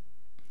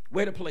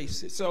 Where to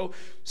place it. So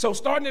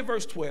starting at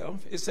verse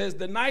 12, it says,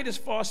 the night is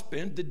far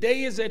spent, the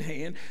day is at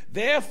hand.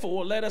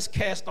 Therefore, let us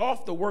cast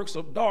off the works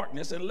of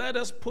darkness and let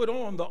us put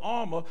on the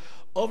armor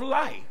of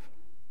light.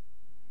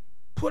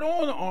 Put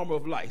on the armor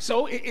of light.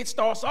 So it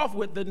starts off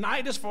with the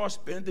night is far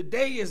spent, the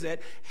day is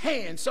at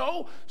hand.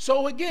 So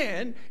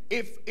again,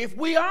 if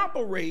we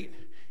operate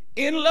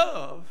in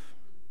love,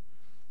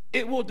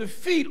 it will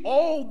defeat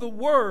all the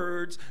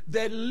words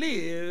that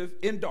live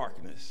in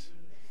darkness.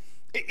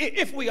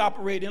 If we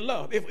operate in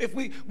love, if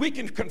we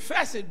can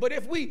confess it, but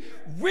if we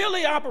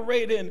really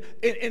operate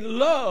in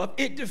love,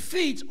 it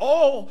defeats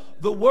all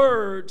the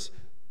words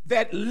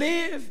that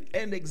live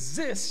and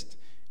exist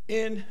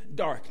in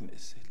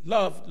darkness.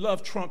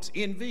 Love trumps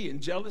envy and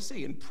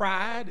jealousy and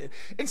pride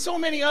and so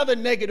many other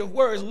negative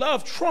words.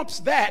 Love trumps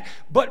that,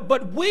 but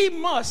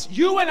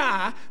you and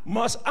I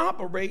must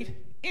operate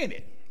in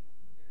it.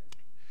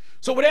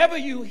 So whatever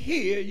you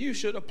hear, you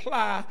should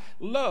apply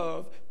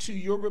love to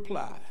your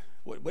reply.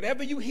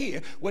 Whatever you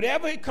hear,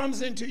 whatever it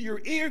comes into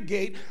your ear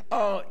gate,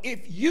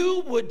 if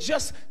you would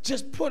just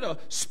put a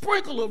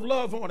sprinkle of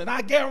love on it,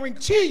 I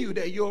guarantee you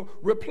that your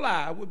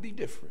reply would be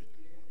different.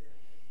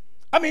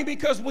 I mean,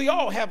 because we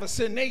all have a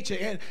sin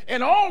nature,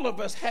 and all of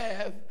us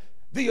have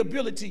the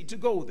ability to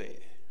go there.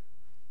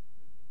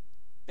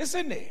 It's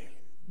in there,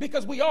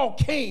 because we all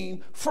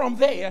came from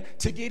there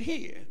to get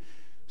here.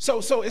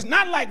 So it's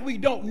not like we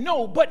don't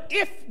know, but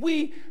if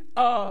we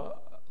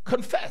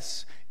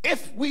confess,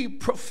 if we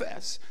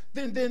profess,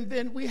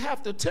 then we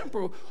have to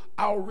temper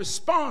our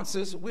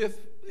responses with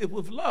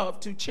love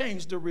to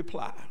change the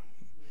reply.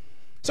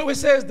 So it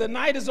says the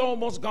night is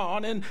almost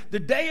gone and the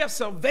day of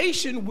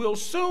salvation will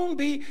soon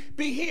be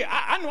here.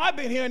 I know I've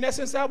been hearing that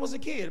since I was a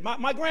kid.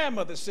 My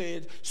grandmother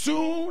said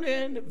soon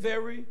and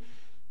very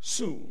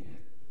soon.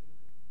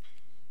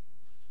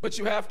 But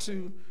you have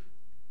to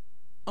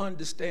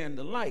understand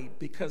the light,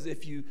 because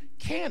if you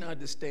can't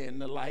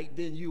understand the light,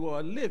 then you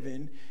are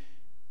living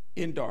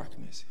in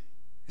darkness.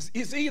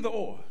 It's either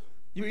or.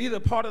 You're either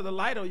part of the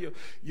light or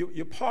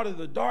you're part of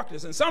the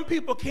darkness. And some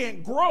people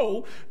can't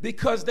grow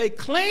because they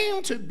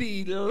claim to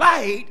be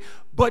light,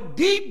 but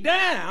deep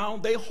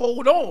down they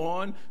hold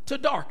on to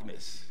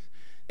darkness.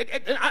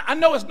 I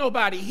know it's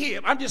nobody here.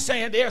 I'm just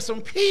saying there are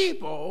some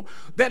people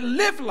that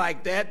live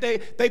like that.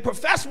 They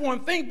profess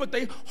one thing, but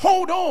they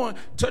hold on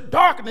to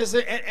darkness.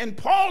 And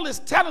Paul is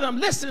telling them,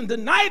 listen, the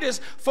night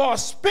is far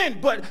spent,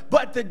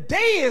 but the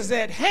day is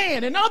at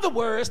hand. In other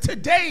words,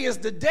 today is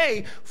the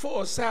day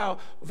for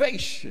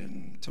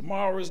salvation.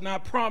 Tomorrow is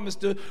not promised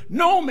to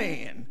no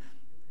man.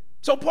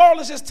 So Paul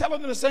is just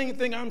telling them the same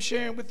thing I'm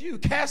sharing with you.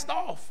 Cast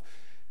off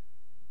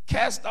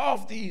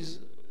these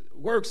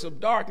works of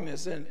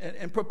darkness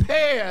and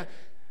prepare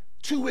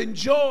to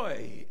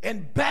enjoy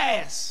and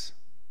bask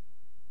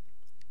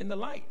in the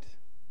light,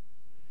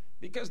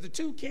 because the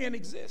two can't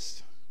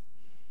exist.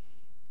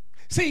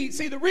 See,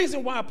 the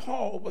reason why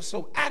Paul was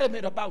so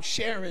adamant about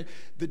sharing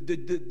the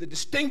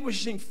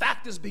distinguishing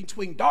factors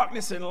between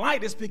darkness and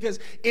light is because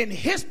in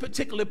his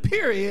particular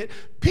period,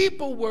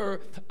 people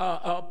were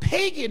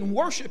pagan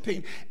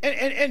worshiping,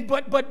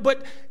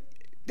 but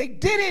they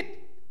did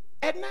it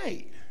at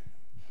night.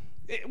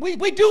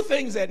 We do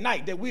things at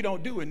night that we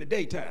don't do in the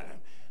daytime.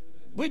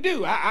 We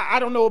do. I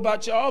don't know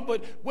about y'all,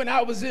 but when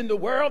I was in the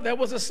world, there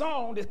was a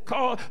song that's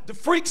called "The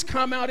Freaks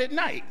Come Out at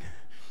Night."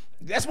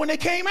 That's when they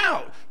came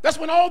out. That's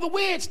when all the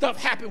weird stuff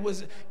happened,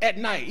 was at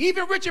night.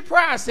 Even Richard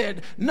Pryor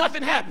said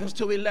nothing happens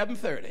till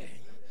 11:30.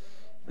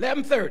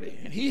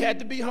 11:30, and he had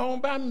to be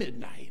home by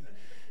midnight.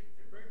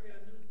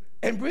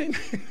 And bring.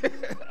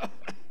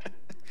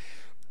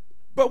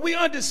 But we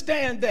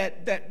understand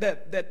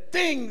that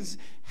things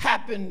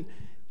happen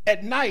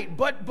at night,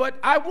 but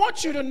I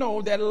want you to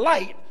know that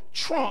light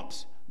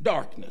trumps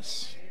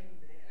darkness.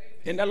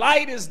 And the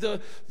light is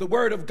the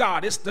word of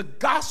God. It's the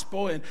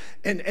gospel.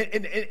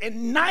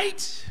 And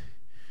night,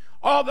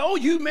 although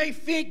you may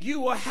think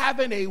you are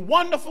having a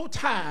wonderful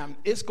time,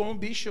 it's going to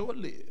be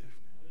short-lived.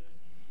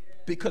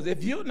 Because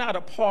if you're not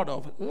a part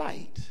of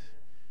light,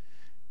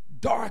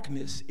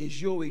 darkness is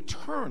your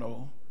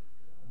eternal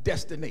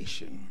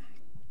destination.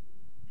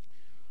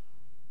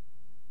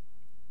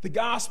 The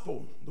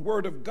gospel, the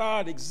word of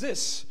God,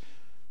 exists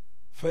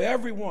for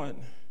everyone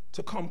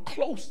to come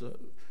closer,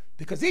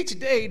 because each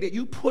day that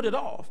you put it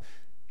off,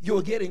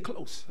 you're getting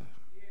closer.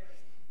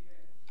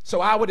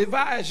 So I would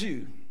advise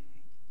you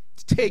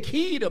to take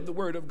heed of the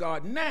word of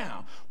God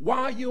now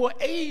while you are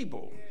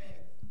able.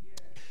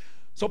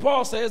 So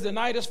Paul says the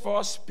night is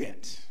far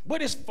spent.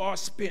 What does far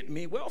spent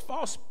mean? Well,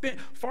 far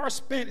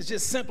spent is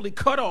just simply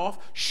cut off,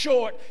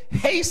 short,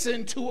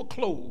 hasten to a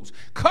close.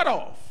 Cut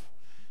off.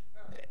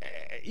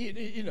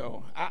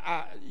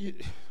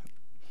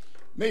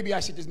 Maybe I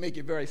should just make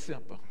it very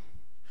simple.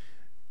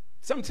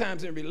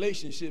 Sometimes in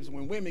relationships,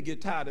 when women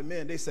get tired of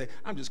men, they say,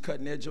 I'm just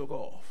cutting that joke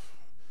off.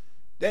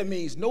 That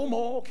means no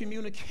more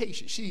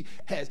communication. She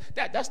has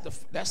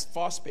that's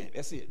far spent.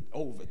 That's it.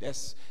 Over.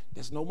 That's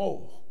no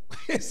more.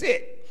 That's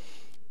it.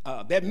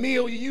 That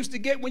meal you used to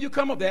get when you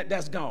come up,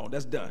 that's gone.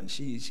 That's done.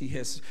 She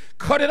has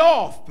cut it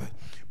off.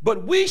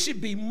 But we should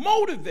be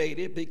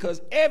motivated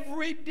because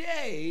every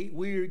day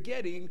we're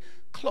getting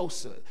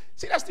closer.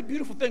 See, that's the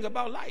beautiful thing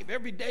about life.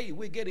 Every day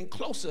we're getting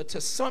closer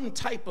to some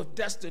type of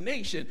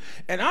destination.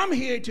 And I'm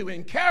here to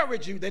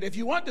encourage you that if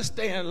you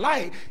understand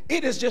life,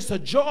 it is just a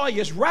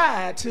joyous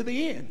ride to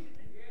the end.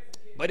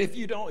 But if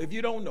you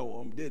don't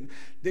know him,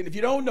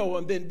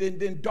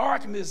 then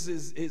darkness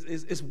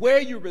is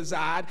where you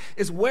reside,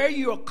 is where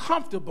you are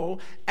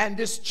comfortable, and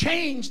this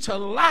change to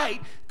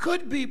light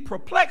could be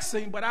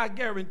perplexing, but I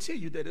guarantee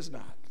you that it's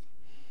not.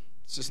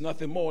 It's just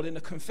nothing more than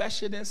a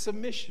confession and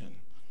submission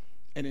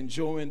and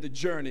enjoying the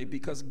journey,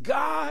 because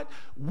God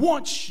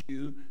wants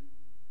you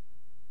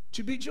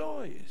to be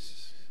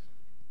joyous.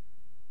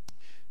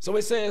 So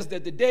it says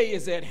that the day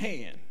is at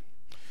hand.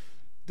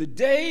 The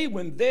day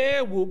when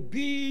there will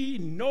be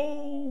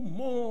no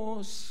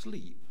more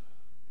sleep.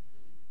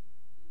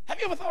 Have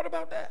you ever thought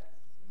about that?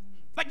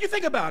 Like, you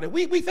think about it.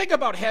 We think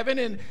about heaven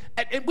and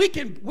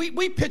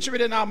we picture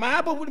it in our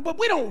mind, but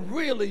we don't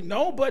really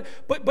know.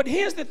 But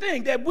here's the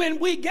thing, that when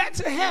we get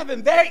to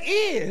heaven, there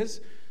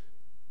is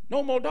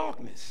no more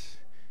darkness.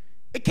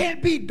 It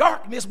can't be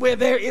darkness where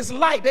there is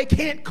light. They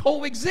can't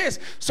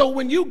coexist. So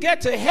when you get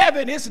to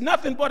heaven, it's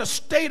nothing but a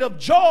state of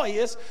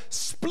joyous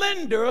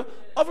splendor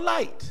of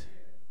light.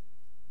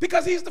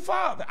 Because he's the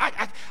Father.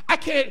 I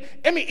can't,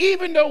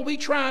 even though we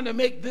trying to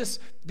make this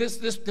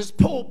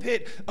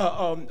pulpit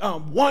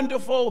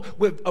wonderful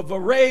with an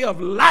array of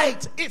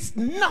lights, it's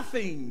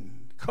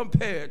nothing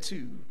compared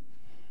to.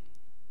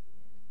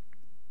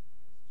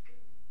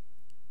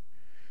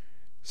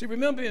 See,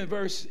 remember in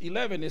verse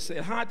 11, it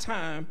said, high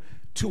time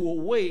to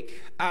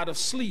awake out of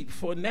sleep,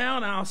 for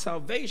now our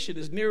salvation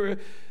is nearer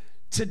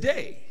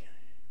today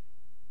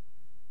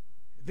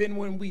than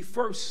when we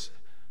first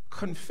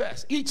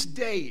confess. Each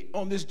day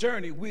on this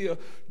journey, we are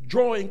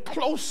drawing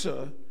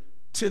closer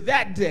to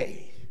that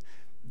day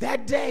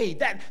that day,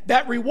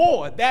 that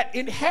reward, that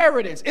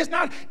inheritance.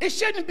 It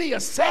shouldn't be a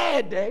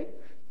sad day.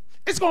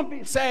 It's going to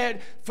be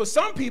sad for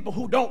some people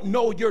who don't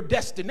know your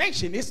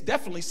destination. It's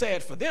definitely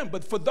sad for them.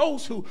 But for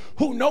those who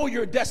know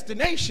your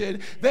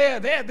destination, they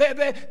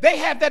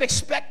have that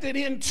expected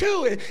end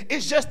to it.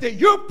 It's just that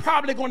you're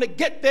probably going to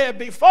get there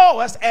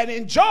before us and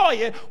enjoy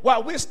it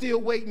while we're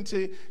still waiting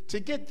to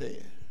get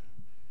there.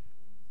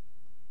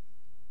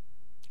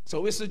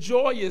 So it's a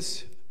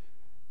joyous,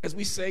 as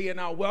we say in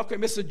our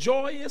welcome, it's a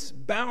joyous,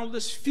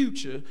 boundless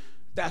future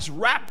that's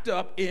wrapped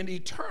up in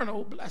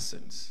eternal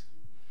blessings.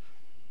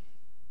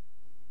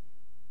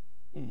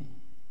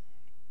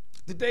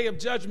 The day of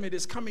judgment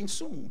is coming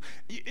soon.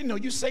 You know,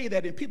 you say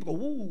that and people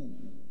go, ooh,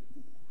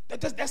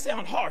 that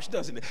sounds harsh,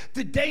 doesn't it?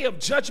 The day of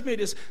judgment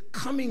is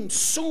coming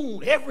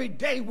soon. Every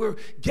day we're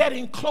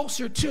getting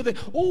closer to the,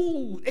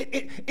 ooh,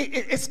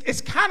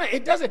 it's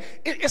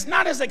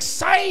not as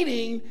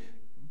exciting,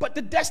 but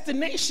the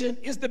destination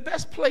is the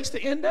best place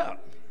to end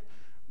up.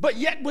 But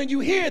yet when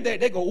you hear that,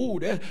 they go, ooh,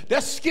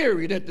 that's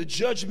scary that the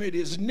judgment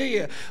is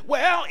near.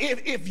 Well,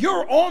 if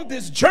you're on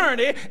this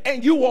journey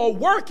and you are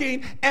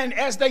working and,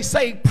 as they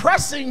say,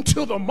 pressing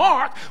to the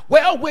mark,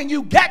 well, when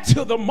you get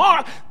to the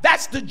mark,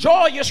 that's the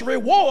joyous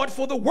reward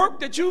for the work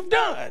that you've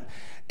done.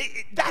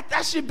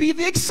 That should be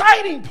the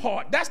exciting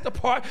part. That's the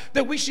part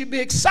that we should be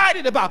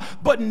excited about.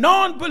 But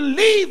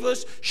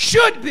non-believers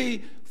should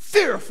be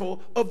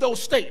fearful of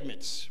those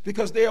statements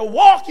because they are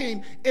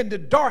walking in the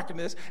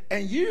darkness,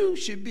 and you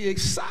should be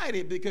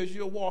excited because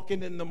you're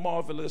walking in the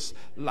marvelous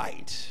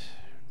light.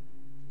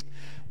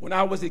 When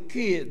I was a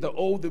kid, the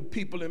older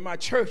people in my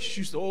church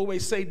used to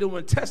always say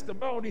during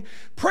testimony,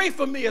 pray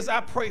for me as I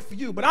pray for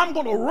you, but I'm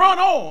going to run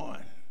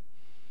on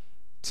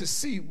to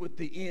see what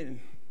the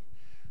end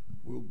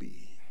will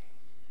be.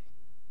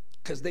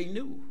 Because they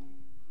knew.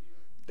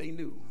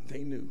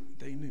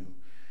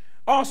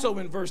 Also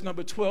in verse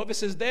number 12, it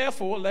says,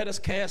 therefore, let us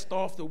cast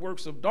off the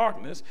works of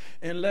darkness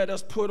and let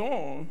us put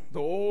on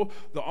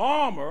the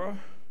armor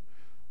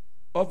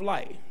of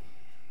light.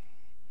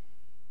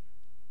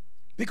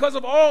 Because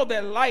of all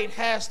that light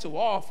has to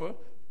offer,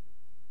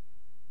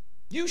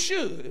 you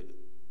should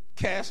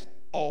cast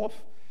off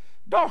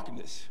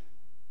darkness.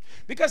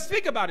 Because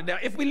think about it now,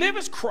 if we live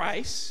as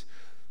Christ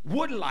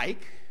would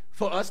like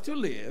for us to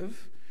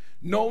live,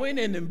 knowing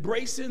and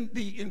embracing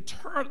the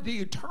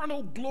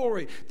eternal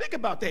glory. Think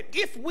about that.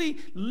 If we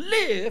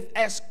live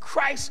as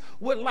Christ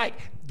would like,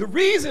 the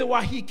reason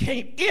why he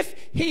came,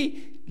 if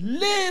he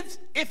lives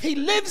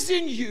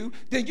in you,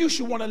 then you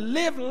should want to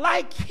live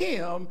like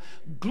him.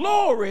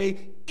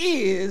 Glory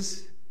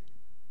is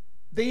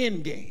the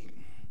end game.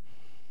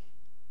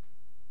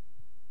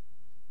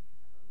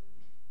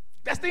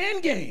 That's the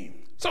end game.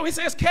 So he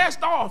says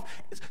cast off.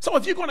 So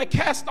if you're going to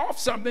cast off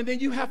something,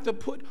 then you have to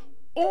put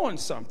on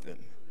something.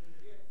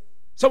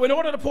 So in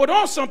order to put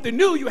on something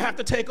new, you have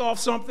to take off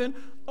something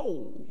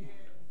old.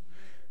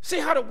 See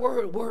how the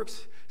word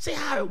works? See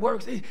how it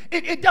works?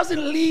 It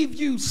doesn't leave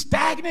you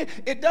stagnant.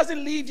 It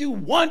doesn't leave you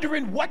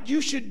wondering what you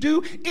should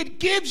do. It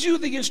gives you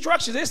the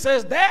instructions. It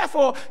says,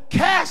 therefore,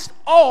 cast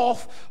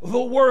off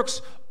the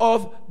works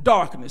of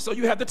darkness. So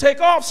you have to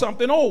take off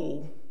something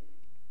old.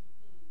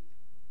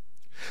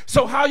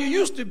 So how you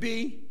used to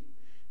be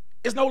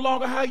is no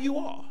longer how you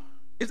are.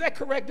 Is that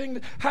correct?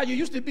 How you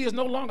used to be is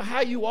no longer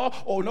how you are,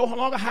 or no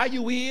longer how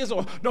you is,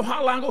 or no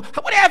how long ago.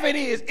 Whatever it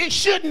is, it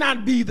should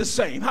not be the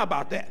same. How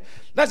about that?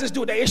 Let's just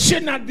do that. It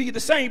should not be the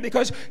same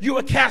because you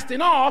are casting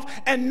off,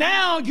 and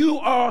now you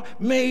are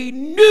made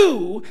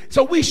new.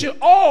 So we should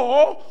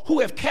all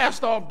who have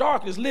cast off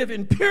darkness live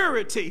in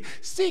purity,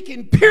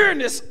 seeking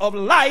pureness of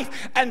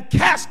life, and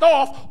cast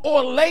off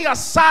or lay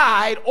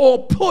aside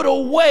or put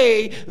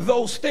away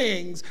those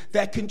things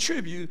that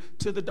contribute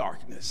to the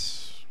darkness.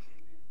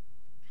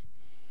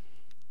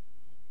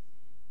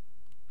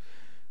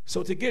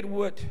 So to get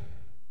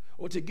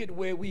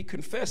where we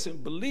confess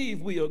and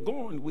believe we are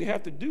going, we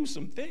have to do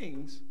some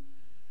things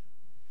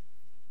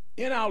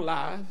in our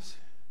lives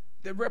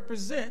that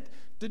represent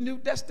the new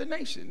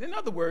destination. In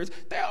other words,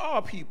 there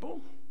are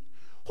people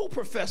who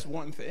profess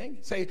one thing,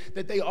 say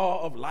that they are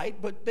of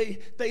light, but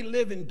they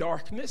live in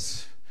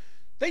darkness.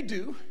 They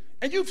do.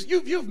 And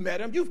you've met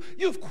them,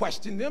 you've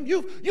questioned them,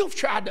 you've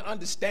tried to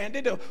understand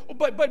it,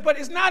 but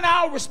it's not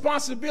our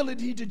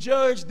responsibility to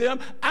judge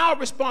them. Our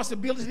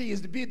responsibility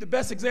is to be the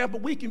best example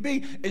we can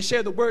be and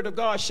share the word of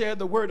God, share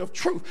the word of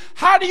truth.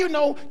 How do you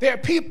know there are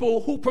people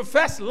who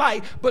profess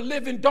light but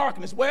live in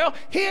darkness? Well,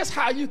 here's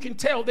how you can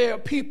tell there are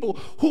people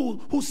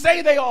who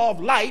say they are of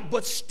light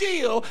but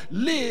still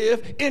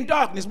live in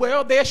darkness.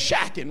 Well, they're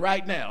shacking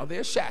right now.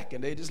 They're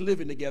shacking. They're just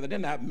living together. They're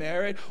not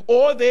married,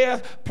 or they're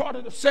part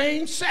of the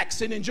same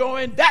sex and enjoying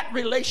that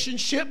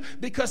relationship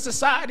because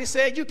society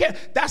said you can't.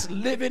 That's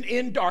living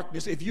in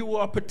darkness. If you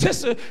are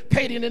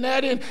participating in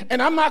that,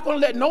 and I'm not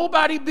going to let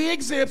nobody be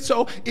exempt.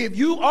 So if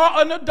you are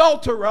an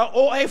adulterer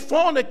or a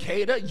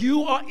fornicator,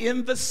 you are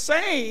in the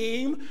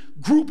same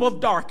group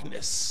of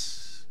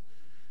darkness.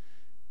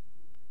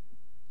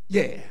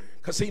 Yeah,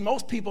 Because, see,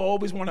 most people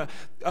always want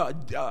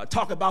to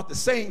talk about the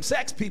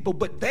same-sex people,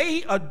 but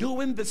they are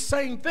doing the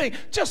same thing,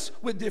 just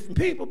with different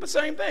people, but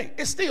same thing.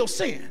 It's still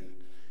sin.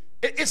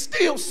 It's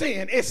still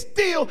sin. It's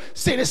still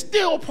sin. It's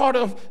still part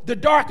of the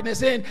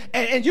darkness.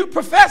 And you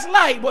profess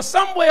light, but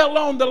somewhere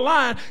along the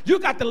line, you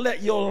got to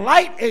let your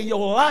light and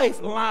your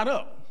life line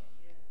up.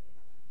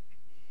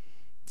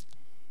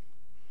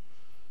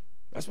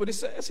 That's what it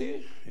says here.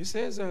 It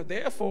says,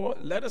 therefore,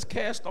 let us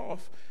cast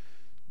off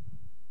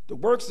the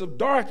works of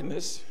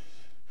darkness.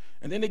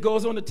 And then it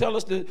goes on to tell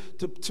us to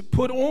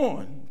put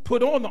on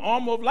the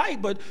armor of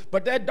light.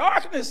 But that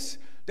darkness,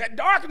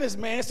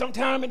 man,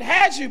 sometimes it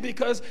has you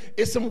because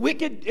it's some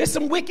wicked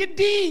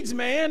deeds,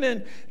 man,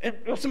 and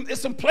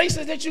it's some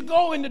places that you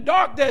go in the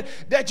dark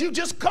that you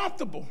just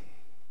comfortable.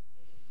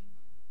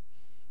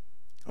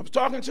 I was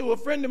talking to a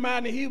friend of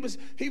mine, and he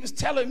was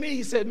telling me,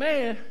 he said,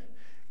 man,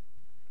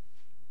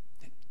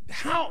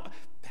 how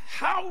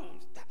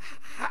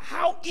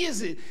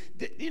is it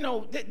that, you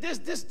know,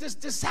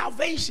 this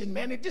salvation,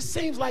 man, it just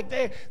seems like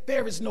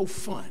there is no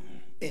fun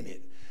in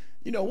it.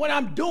 You know, what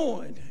I'm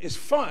doing is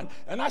fun.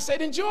 And I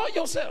said, enjoy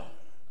yourself.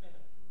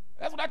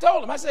 That's what I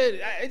told him. I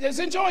said, just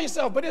enjoy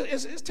yourself, but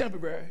it's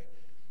temporary.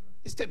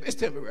 It's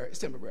temporary. It's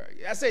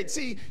temporary. I said,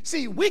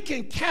 see, we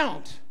can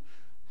count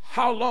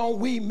how long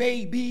we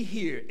may be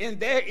here, and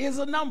there is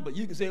a number.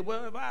 You can say,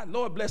 well, if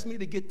Lord bless me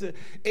to get to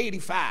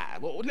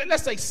 85, or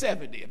let's say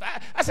 70.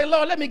 I say,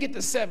 Lord, let me get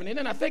to 70, and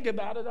then I think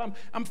about it,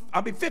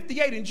 I'll be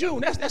 58 in June.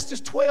 That's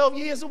just 12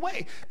 years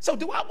away. So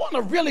do I want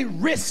to really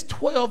risk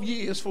 12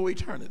 years for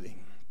eternity?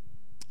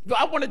 Do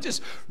I want to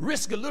just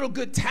risk a little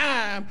good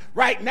time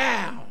right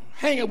now,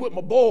 hanging with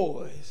my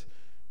boys,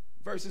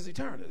 versus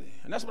eternity?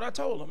 And that's what I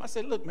told him. I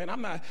said, look, man,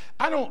 I'm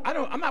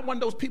not one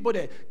of those people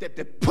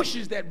that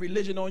pushes that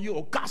religion on you,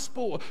 or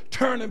gospel, or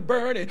turn and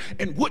burn,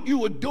 and what you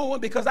were doing,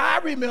 because I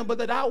remember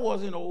that I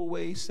wasn't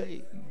always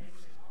saved.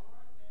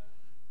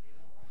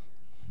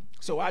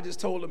 So I just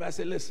told him, I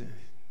said, listen,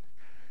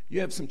 you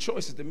have some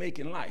choices to make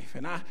in life,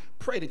 and I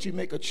pray that you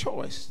make a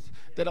choice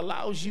that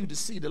allows you to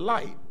see the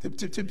light,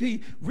 to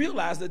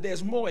realize that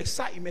there's more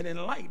excitement in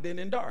light than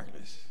in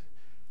darkness.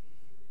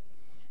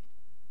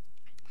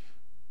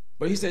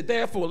 But he said,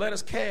 therefore, let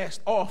us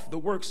cast off the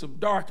works of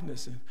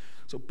darkness. And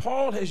so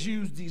Paul has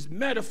used these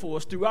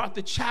metaphors throughout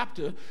the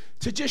chapter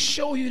to just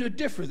show you the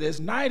difference. There's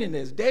night and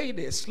there's day,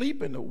 there's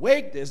sleep and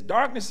awake, there's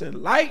darkness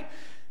and light.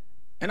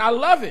 And I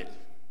love it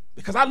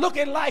because I look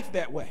at life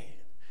that way.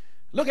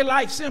 Look at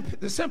life,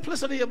 the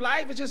simplicity of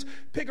life is just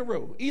pick a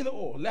road, either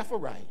or, left or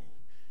right.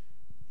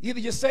 Either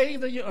you're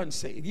saved or you're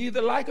unsaved. You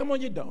either like them or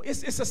you don't.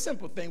 It's a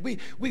simple thing.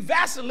 We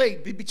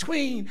vacillate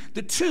between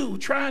the two,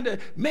 trying to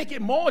make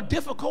it more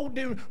difficult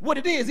than what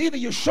it is. Either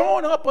you're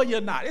showing up or you're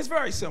not. It's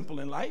very simple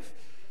in life.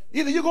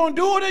 Either you're going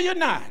to do it or you're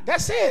not.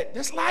 That's it.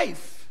 That's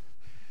life.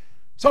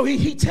 So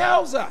he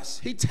tells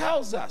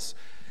us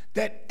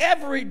that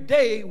every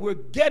day we're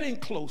getting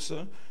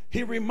closer.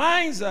 He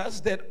reminds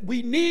us that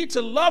we need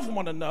to love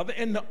one another,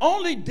 and the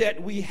only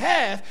debt we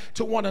have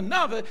to one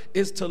another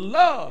is to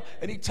love.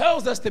 And he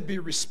tells us to be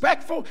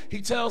respectful.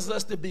 He tells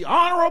us to be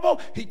honorable.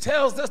 He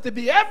tells us to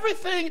be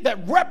everything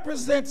that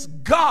represents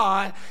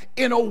God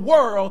in a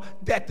world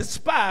that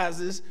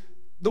despises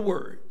the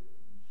word.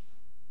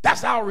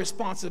 That's our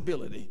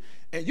responsibility.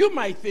 And you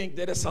might think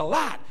that it's a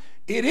lot.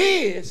 It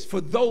is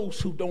for those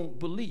who don't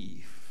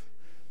believe.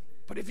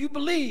 But if you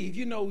believe,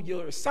 you know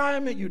your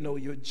assignment, you know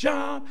your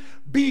job,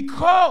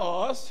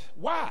 because,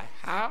 why?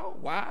 How?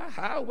 Why?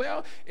 How?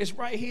 Well, it's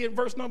right here in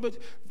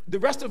the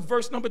rest of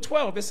verse number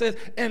 12. It says,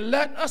 and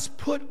let us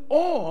put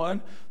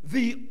on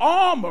the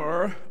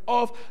armor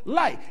of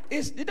light.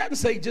 It doesn't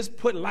say just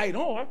put light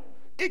on.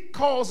 It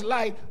calls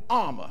light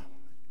armor.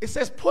 It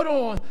says put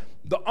on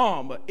the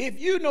armor.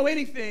 If you know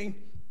anything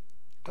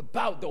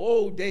about the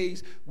old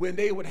days when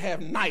they would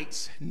have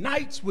knights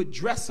would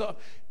dress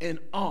up in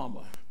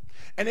armor.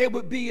 And they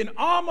would be in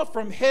armor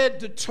from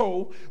head to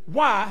toe.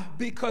 Why?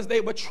 Because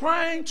they were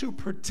trying to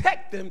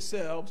protect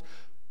themselves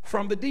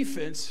from the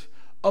defense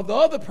of the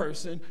other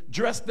person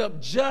dressed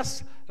up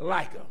just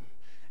like them.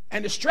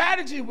 And the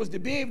strategy was to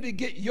be able to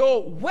get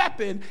your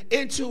weapon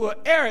into an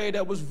area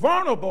that was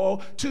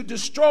vulnerable to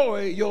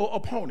destroy your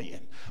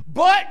opponent.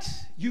 But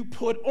you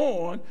put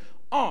on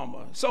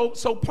armor.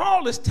 So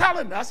Paul is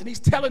telling us, and he's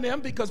telling them,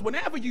 because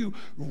whenever you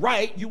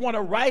write, you want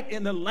to write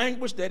in the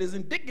language that is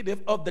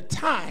indicative of the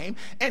time.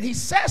 And he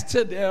says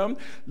to them,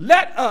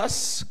 let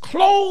us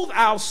clothe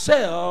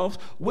ourselves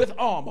with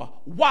armor.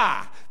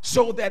 Why?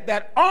 So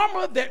that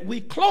armor that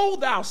we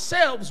clothe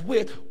ourselves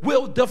with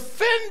will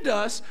defend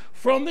us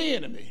from the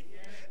enemy.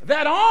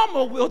 That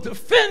armor will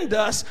defend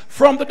us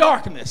from the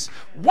darkness.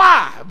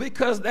 Why?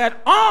 Because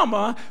that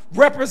armor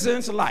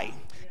represents light.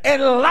 And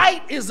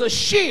light is a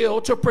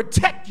shield to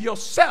protect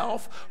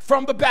yourself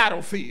from the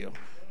battlefield.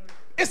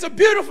 It's a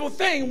beautiful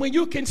thing when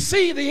you can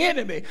see the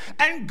enemy.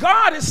 And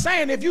God is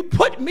saying, if you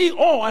put me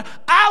on,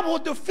 I will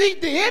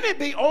defeat the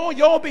enemy on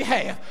your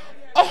behalf.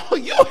 All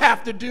you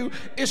have to do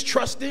is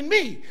trust in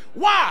me.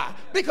 Why?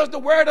 Because the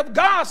word of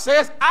God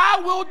says, I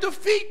will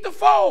defeat the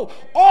foe.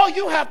 All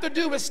you have to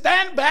do is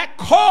stand back,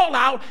 call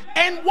out,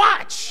 and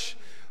watch.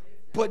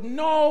 But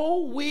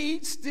no, we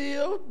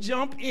still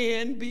jump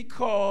in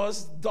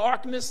because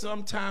darkness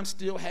sometimes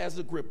still has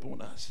a grip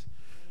on us.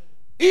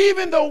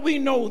 Even though we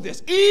know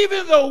this,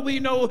 even though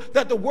we know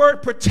that the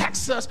word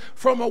protects us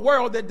from a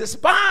world that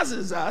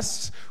despises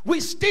us, we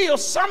still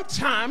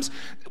sometimes,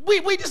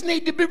 we just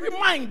need to be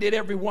reminded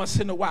every once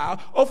in a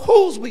while of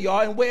whose we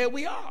are and where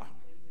we are.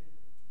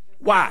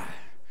 Why?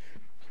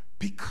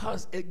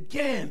 Because,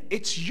 again,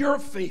 it's your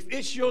faith,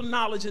 it's your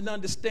knowledge and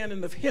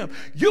understanding of him.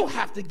 You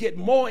have to get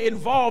more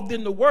involved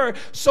in the word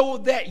so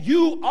that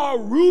you are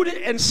rooted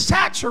and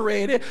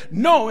saturated,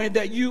 knowing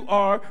that you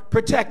are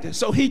protected.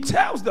 So he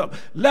tells them,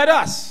 let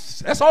us,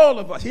 that's all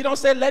of us. He don't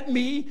say let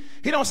me,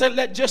 he don't say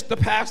let just the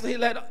pastor, he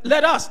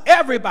let us,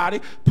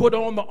 everybody, put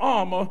on the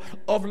armor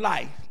of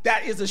light.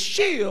 That is a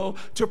shield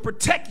to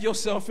protect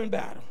yourself in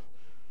battle.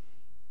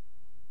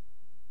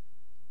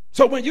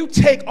 So when you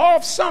take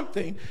off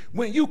something,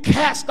 when you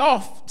cast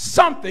off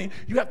something,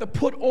 you have to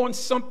put on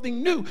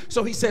something new.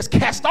 So he says,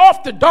 cast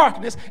off the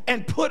darkness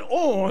and put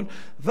on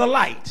the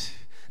light.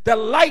 The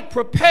light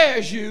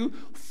prepares you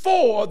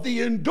for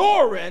the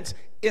endurance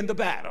in the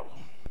battle.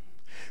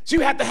 So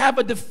you have to have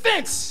a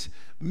defense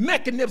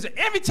mechanism.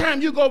 Every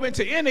time you go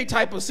into any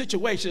type of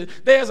situation,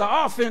 there's an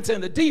offense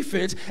and a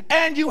defense,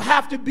 and you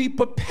have to be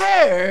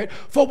prepared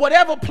for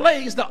whatever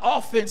plays the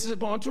offense is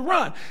going to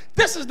run.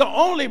 This is the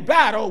only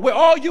battle where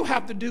all you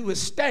have to do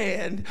is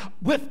stand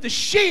with the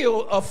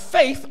shield of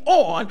faith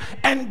on,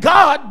 and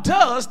God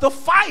does the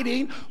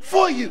fighting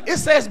for you. It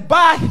says,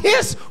 by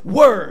his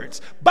words,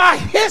 by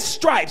his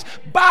stripes,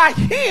 by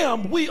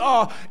him we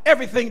are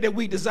everything that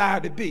we desire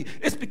to be.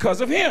 It's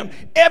because of him.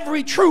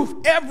 Every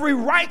truth, every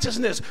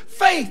righteousness,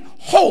 faith,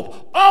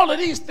 hope, all of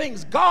these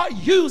things God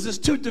uses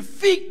to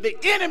defeat the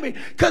enemy,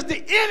 because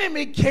the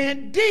enemy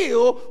can't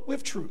deal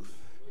with truth.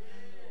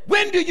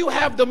 When do you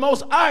have the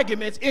most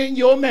arguments in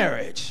your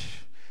marriage?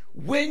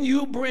 When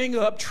you bring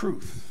up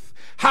truth.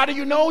 How do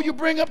you know you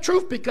bring up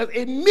truth? Because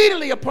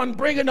immediately upon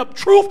bringing up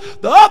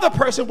truth, the other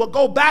person will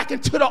go back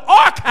into the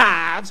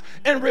archives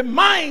and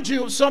remind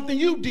you of something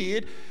you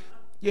did.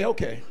 Yeah,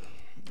 okay.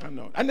 I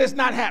know. And it's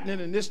not happening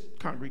in this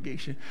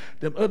congregation,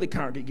 the other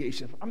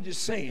congregation. I'm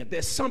just saying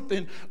there's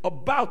something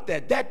about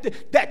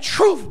that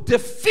truth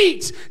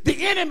defeats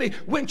the enemy.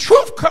 When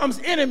truth comes,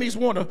 enemies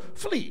want to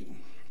flee.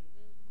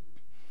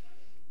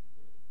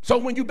 So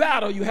when you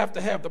battle, you have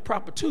to have the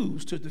proper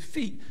tools to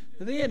defeat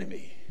the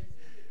enemy.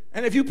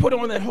 And if you put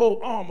on that whole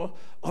armor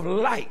of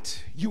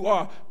light, you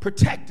are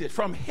protected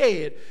from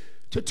head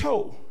to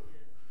toe.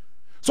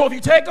 So if you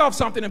take off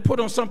something and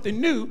put on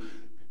something new,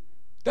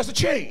 that's a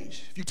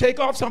change. If you take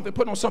off something,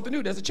 put on something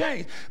new, that's a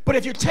change. But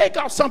if you take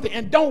off something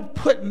and don't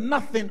put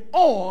nothing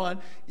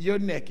on, you're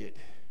naked.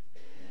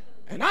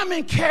 And I'm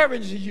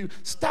encouraging you,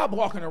 stop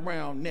walking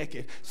around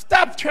naked.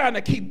 Stop trying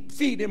to keep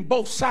feeding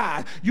both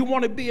sides. You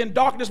want to be in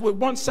darkness with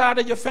one side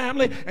of your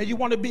family, and you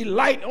want to be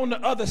light on the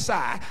other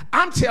side.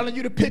 I'm telling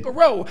you to pick a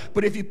road.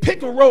 But if you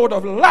pick a road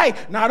of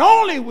light, not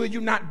only will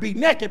you not be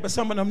naked, but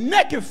some of them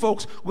naked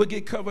folks will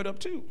get covered up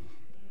too.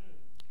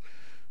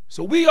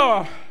 So we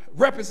are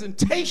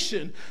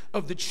representation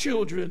of the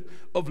children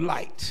of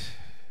light.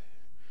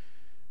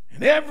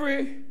 And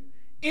every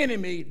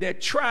enemy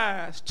that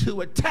tries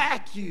to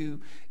attack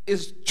you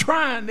is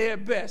trying their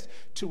best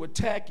to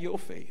attack your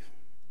faith.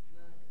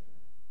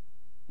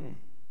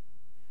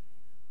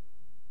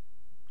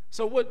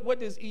 So what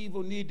does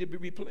evil need to be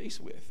replaced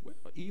with? Well,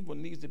 evil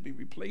needs to be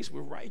replaced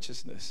with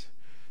righteousness.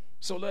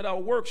 So let our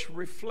works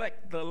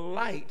reflect the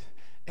light,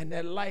 and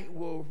that light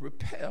will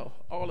repel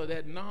all of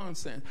that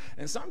nonsense.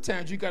 And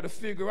sometimes you got to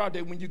figure out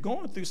that when you're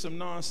going through some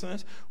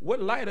nonsense,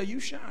 what light are you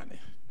shining?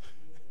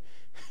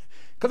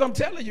 Because I'm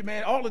telling you,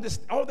 man, all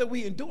that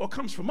we endure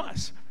comes from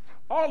us.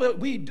 All that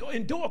we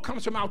endure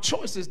comes from our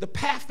choices, the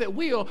path that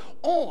we are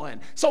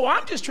on. So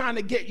I'm just trying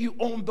to get you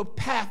on the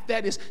path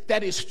that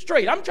is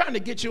straight. I'm trying to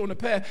get you on the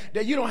path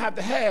that you don't have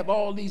to have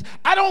all these.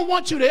 I don't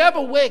want you to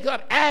ever wake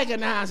up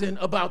agonizing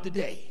about the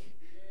day.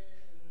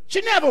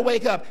 You never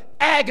wake up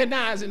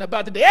agonizing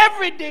about the day.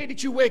 Every day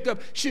that you wake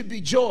up should be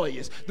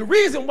joyous. The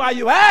reason why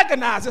you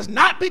agonize is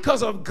not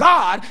because of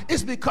God,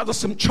 it's because of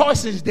some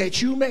choices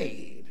that you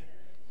made.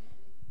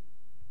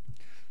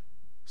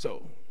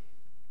 So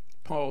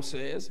Paul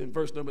says in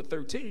verse number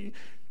 13,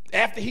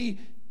 after he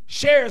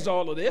shares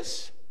all of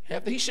this,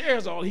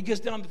 he gets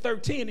down to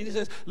 13 and he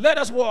says, let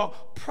us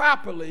walk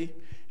properly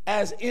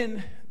as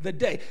in the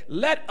day.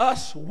 Let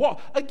us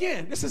walk.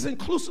 Again, this is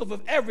inclusive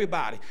of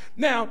everybody.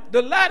 Now,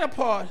 the latter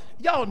part,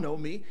 y'all know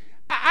me.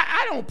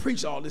 I don't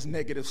preach all this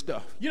negative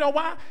stuff. You know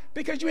why?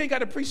 Because you ain't got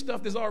to preach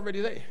stuff that's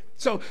already there.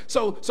 So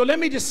let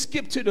me just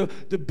skip to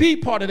the B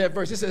part of that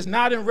verse. It says,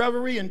 not in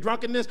revelry and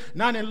drunkenness,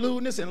 not in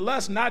lewdness and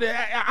lust, not in,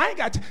 I ain't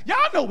got to,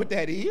 y'all know what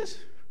that is.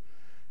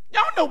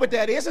 Y'all know what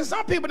that is. And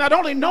some people not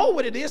only know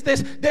what it is,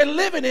 they're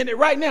living in it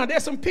right now.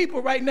 There's some people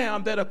right now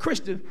that are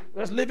Christian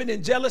that's living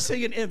in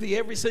jealousy and envy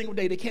every single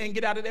day. They can't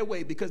get out of their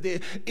way because they're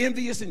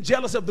envious and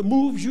jealous of the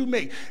moves you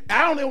make.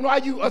 I don't know why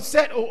you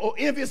upset or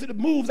envious of the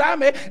moves I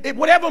make. If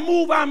whatever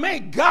move I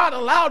make, God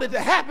allowed it to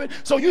happen.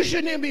 So you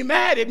shouldn't even be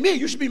mad at me.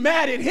 You should be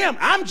mad at him.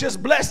 I'm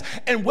just blessed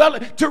and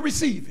willing to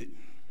receive it.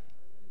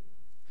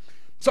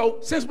 So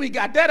since we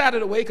got that out of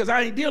the way, because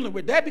I ain't dealing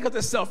with that because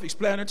it's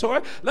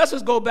self-explanatory, let's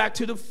just go back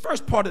to the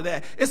first part of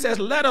that. It says,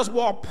 let us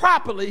walk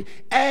properly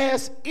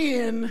as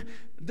in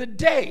the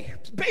day.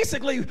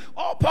 Basically,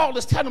 all Paul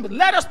is telling us,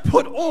 let us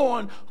put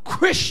on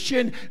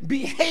Christian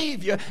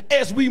behavior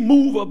as we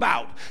move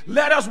about.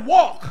 Let us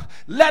walk,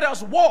 let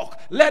us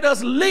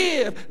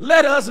live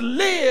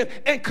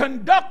and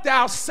conduct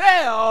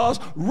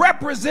ourselves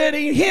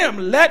representing him.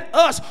 Let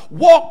us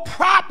walk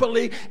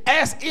properly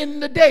as in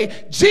the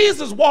day.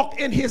 Jesus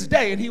walked in his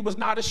day, and he was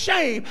not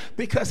ashamed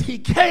because he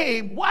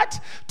came, what?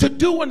 To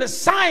do an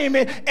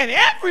assignment, and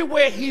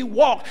everywhere he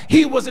walked,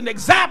 he was an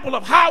example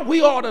of how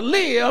we ought to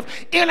live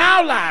in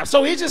our lives.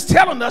 So he's just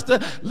telling us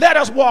to let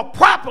us walk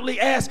properly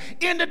as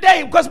in the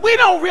day, because we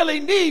don't really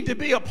need to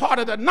be a part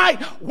of the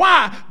night.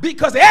 Why?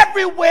 Because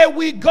everywhere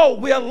we go,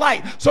 we're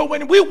light. So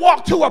when we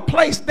walk to a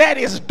place that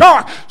is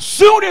dark,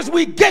 soon as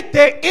we get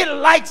there, it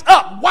lights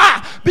up.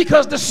 Why?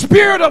 Because the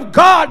Spirit of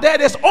God that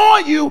is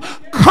on you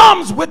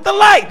comes with the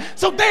light.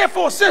 So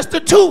therefore, since the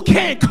two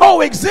can't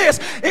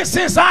coexist, and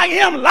since I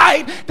am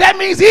light, that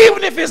means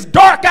even if it's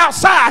dark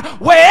outside,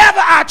 wherever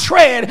I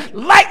tread,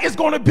 light is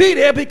going to be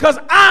there because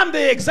I'm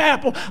the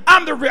example.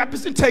 I'm the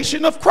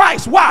representation of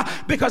Christ. Why?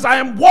 Because I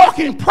am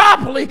walking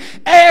properly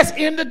as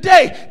in the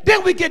day.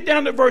 Then we get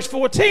down to verse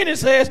 14. It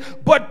says,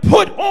 but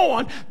put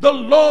on the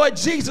Lord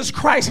Jesus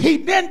Christ. He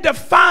then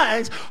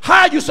defines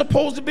how you're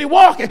supposed to be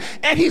walking.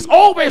 And he's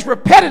always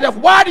repetitive.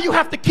 Why do you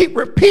have to keep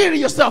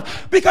repeating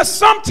yourself? Because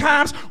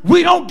sometimes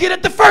we don't get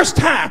it the first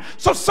time.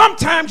 So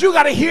sometimes you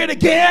got to hear it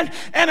again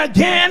and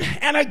again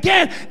and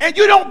again. And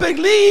you don't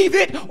believe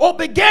it or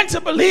begin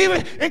to believe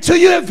it until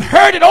you have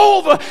heard it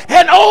over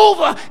and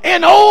over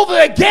and over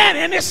again,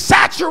 and it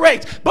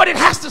saturates, but it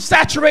has to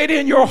saturate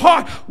in your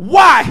heart.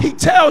 Why? He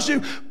tells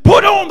you,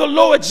 put on the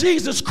Lord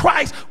Jesus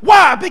Christ.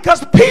 Why?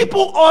 Because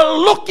people are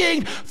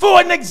looking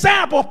for an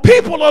example.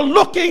 People are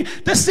looking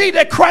to see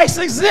that Christ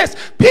exists.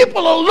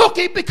 People are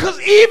looking because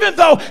even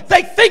though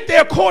they think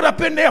they're caught up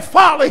in their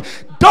folly,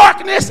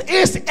 darkness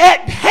is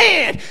at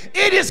hand.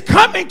 It is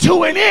coming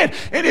to an end.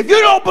 And if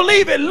you don't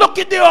believe it, look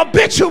at the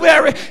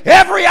obituary.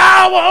 Every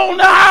hour on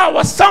the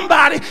hour,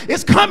 somebody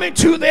is coming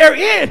to their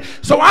end.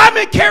 So I'm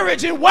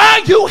encouraging,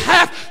 while you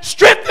have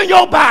strength in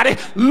your body,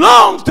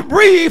 lungs to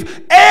breathe,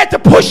 air to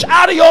push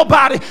out of your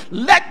body,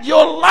 let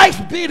your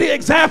life be the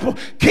example.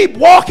 Keep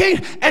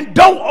walking and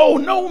don't owe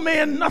no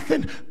man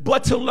nothing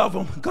but to love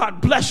him.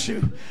 God bless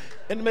you,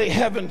 and may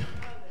heaven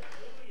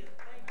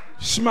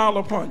smile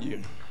upon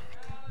you.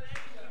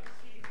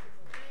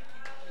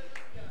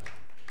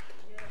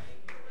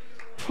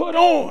 Put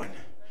on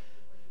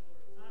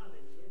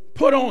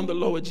the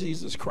Lord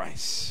Jesus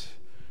Christ.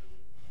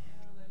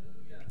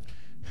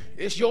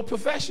 It's your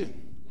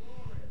profession.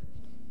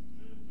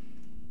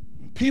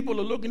 People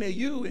are looking at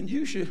you, and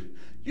you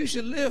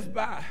should live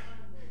by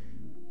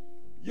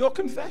your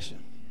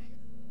confession.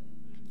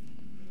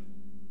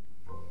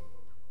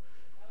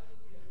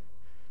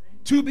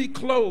 To be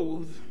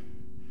clothed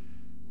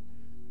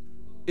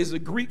is a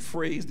Greek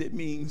phrase that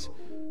means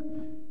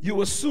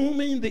you're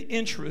assuming the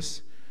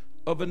interest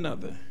of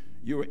another.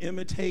 You're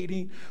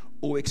imitating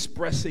or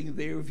expressing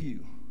their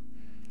view.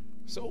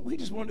 So we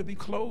just want to be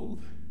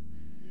clothed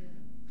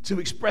to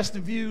express the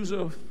views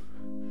of,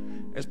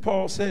 as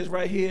Paul says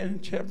right here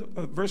in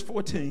verse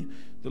 14,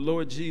 the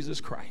Lord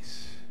Jesus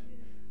Christ.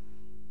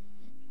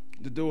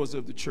 The doors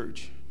of the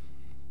church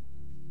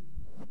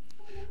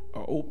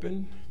are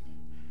open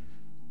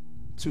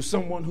to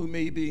someone who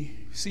may be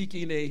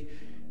seeking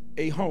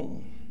a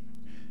home.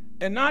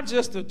 And not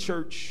just a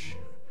church.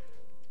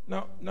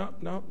 No.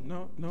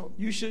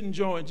 You shouldn't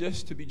join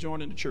just to be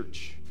joining the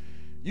church.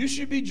 You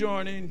should be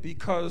joining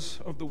because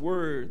of the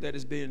word that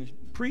is being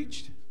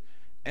preached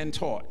and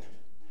taught.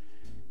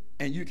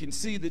 And you can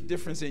see the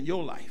difference in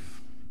your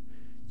life.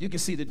 You can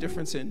see the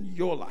difference in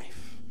your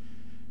life.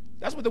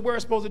 That's what the word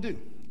is supposed to do.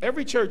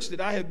 Every church that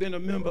I have been a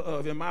member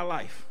of in my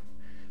life,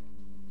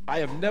 I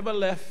have never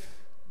left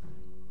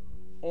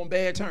on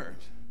bad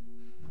terms.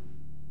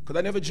 Because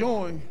I never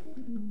joined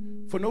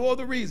for no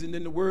other reason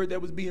than the word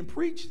that was being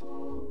preached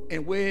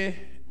and where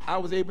I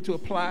was able to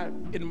apply it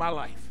in my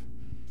life.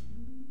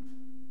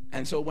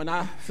 And so when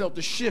I felt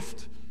the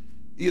shift,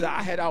 either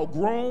I had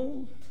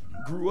outgrown,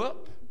 grew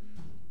up,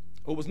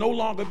 or was no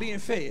longer being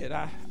fed,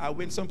 I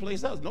went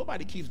someplace else.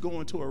 Nobody keeps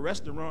going to a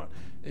restaurant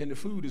and the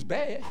food is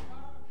bad.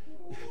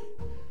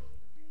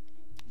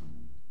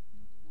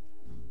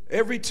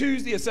 Every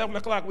Tuesday at 7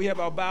 o'clock, we have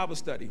our Bible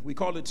study. We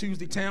call it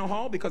Tuesday Town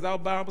Hall because our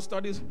Bible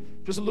study is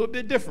just a little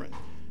bit different.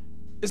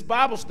 It's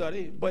Bible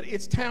study, but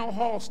it's town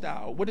hall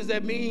style. What does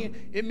that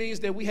mean? It means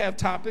that we have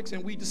topics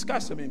and we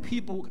discuss them, and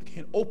people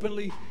can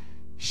openly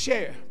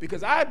share,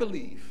 because I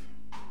believe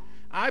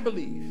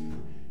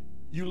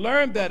you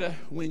learn better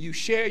when you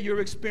share your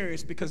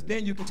experience, because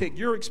then you can take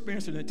your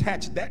experience and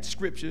attach that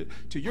scripture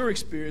to your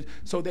experience,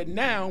 so that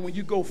now when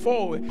you go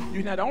forward,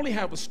 you not only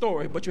have a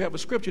story, but you have a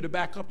scripture to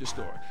back up the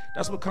story.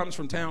 That's what comes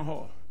from town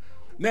hall.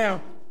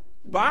 Now,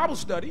 Bible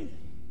study,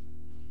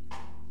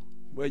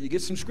 where you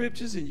get some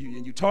scriptures and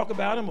you talk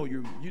about them, or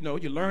you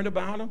learn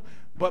about them,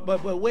 but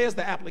where's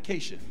the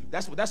application?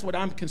 That's what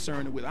I'm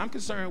concerned with. I'm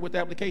concerned with the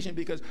application,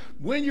 because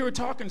when you're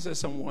talking to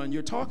someone,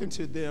 you're talking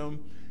to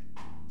them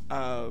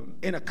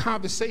in a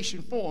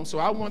conversation form. So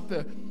I want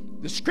the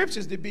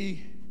scriptures to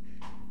be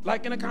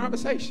like in a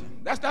conversation.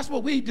 That's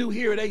what we do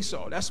here at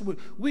ASAW. That's what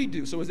we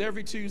do. So it's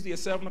every Tuesday at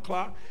 7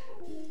 o'clock.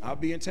 I'll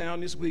be in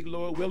town this week,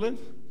 Lord willing.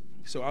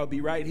 So I'll be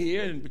right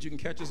here, but you can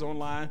catch us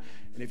online.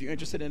 And if you're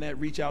interested in that,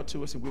 reach out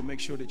to us, and we'll make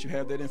sure that you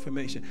have that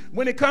information.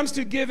 When it comes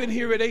to giving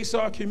here at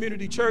ASAW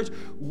Community Church,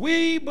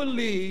 we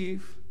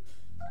believe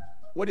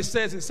what it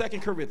says in 2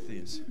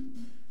 Corinthians.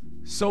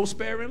 Sow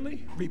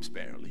sparingly, reap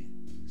sparingly.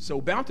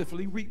 Sow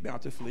bountifully, reap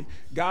bountifully.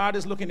 God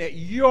is looking at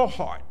your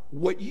heart,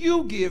 what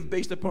you give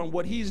based upon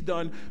what he's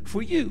done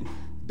for you.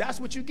 That's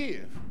what you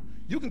give.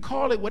 You can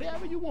call it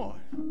whatever you want.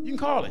 You can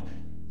call it.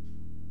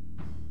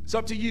 It's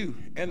up to you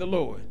and the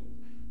Lord.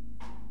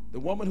 The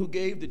woman who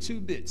gave the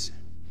 2 bits,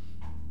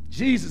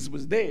 Jesus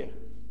was there.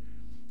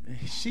 And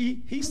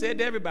he said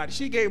to everybody,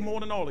 she gave more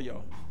than all of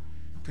y'all,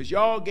 because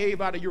y'all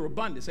gave out of your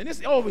abundance. And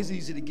it's always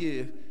easy to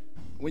give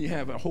when you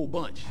have a whole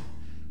bunch.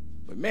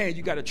 But man,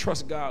 you got to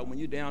trust God when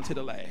you're down to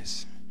the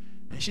last.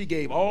 And she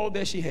gave all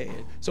that she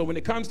had. So when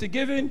it comes to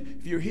giving,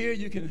 if you're here,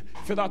 you can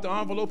fill out the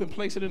envelope and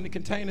place it in the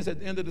containers at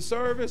the end of the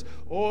service,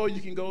 or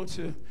you can go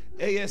to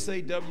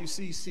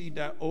asawcc.org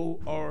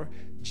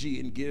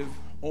and give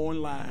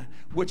online,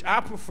 which I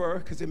prefer,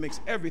 because it makes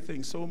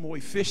everything so more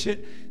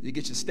efficient. You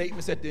get your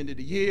statements at the end of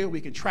the year. We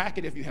can track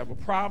it. If you have a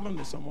problem,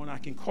 there's someone I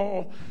can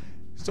call.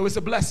 So it's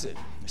a blessing.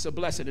 It's a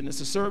blessing, and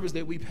it's a service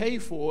that we pay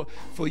for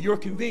your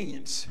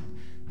convenience.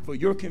 For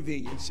your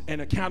convenience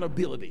and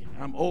accountability.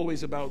 I'm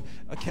always about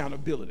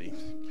accountability.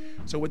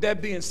 So with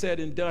that being said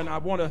and done, I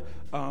want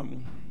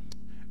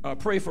to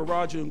pray for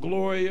Roger and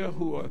Gloria,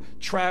 who are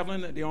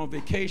traveling. They're on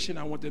vacation.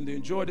 I want them to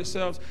enjoy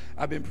themselves.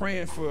 I've been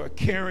praying for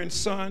Karen's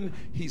son.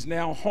 He's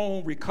now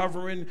home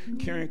recovering.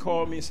 Karen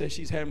called me and said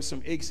she's having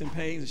some aches and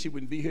pains, and she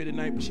wouldn't be here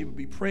tonight, but she would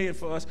be praying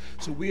for us.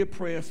 So we're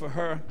praying for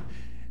her.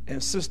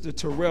 And Sister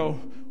Terrell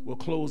will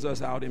close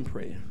us out in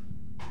prayer.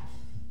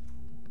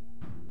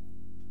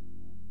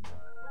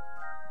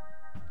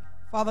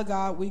 Father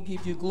God, we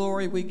give you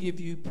glory, we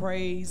give you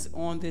praise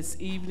on this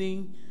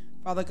evening.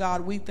 Father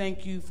God, we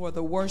thank you for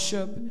the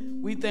worship.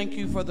 We thank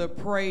you for the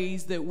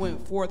praise that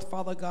went forth,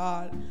 Father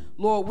God.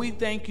 Lord, we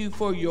thank you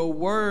for your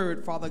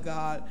word, Father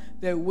God,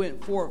 that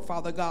went forth,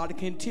 Father God.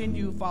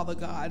 Continue, Father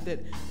God, that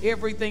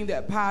everything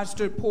that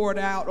Pastor poured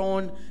out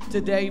on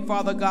today,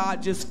 Father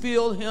God, just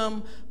fill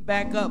him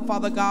back up,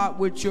 Father God,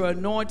 with your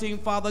anointing,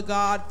 Father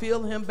God.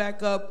 Fill him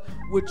back up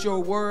with your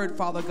word,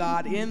 Father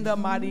God. In the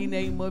mighty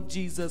name of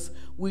Jesus,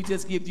 we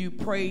just give you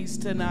praise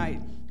tonight.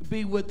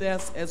 Be with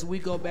us as we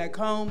go back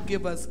home.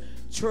 Give us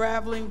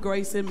traveling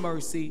grace and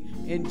mercy.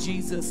 In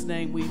Jesus'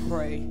 name we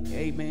pray.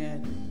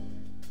 Amen.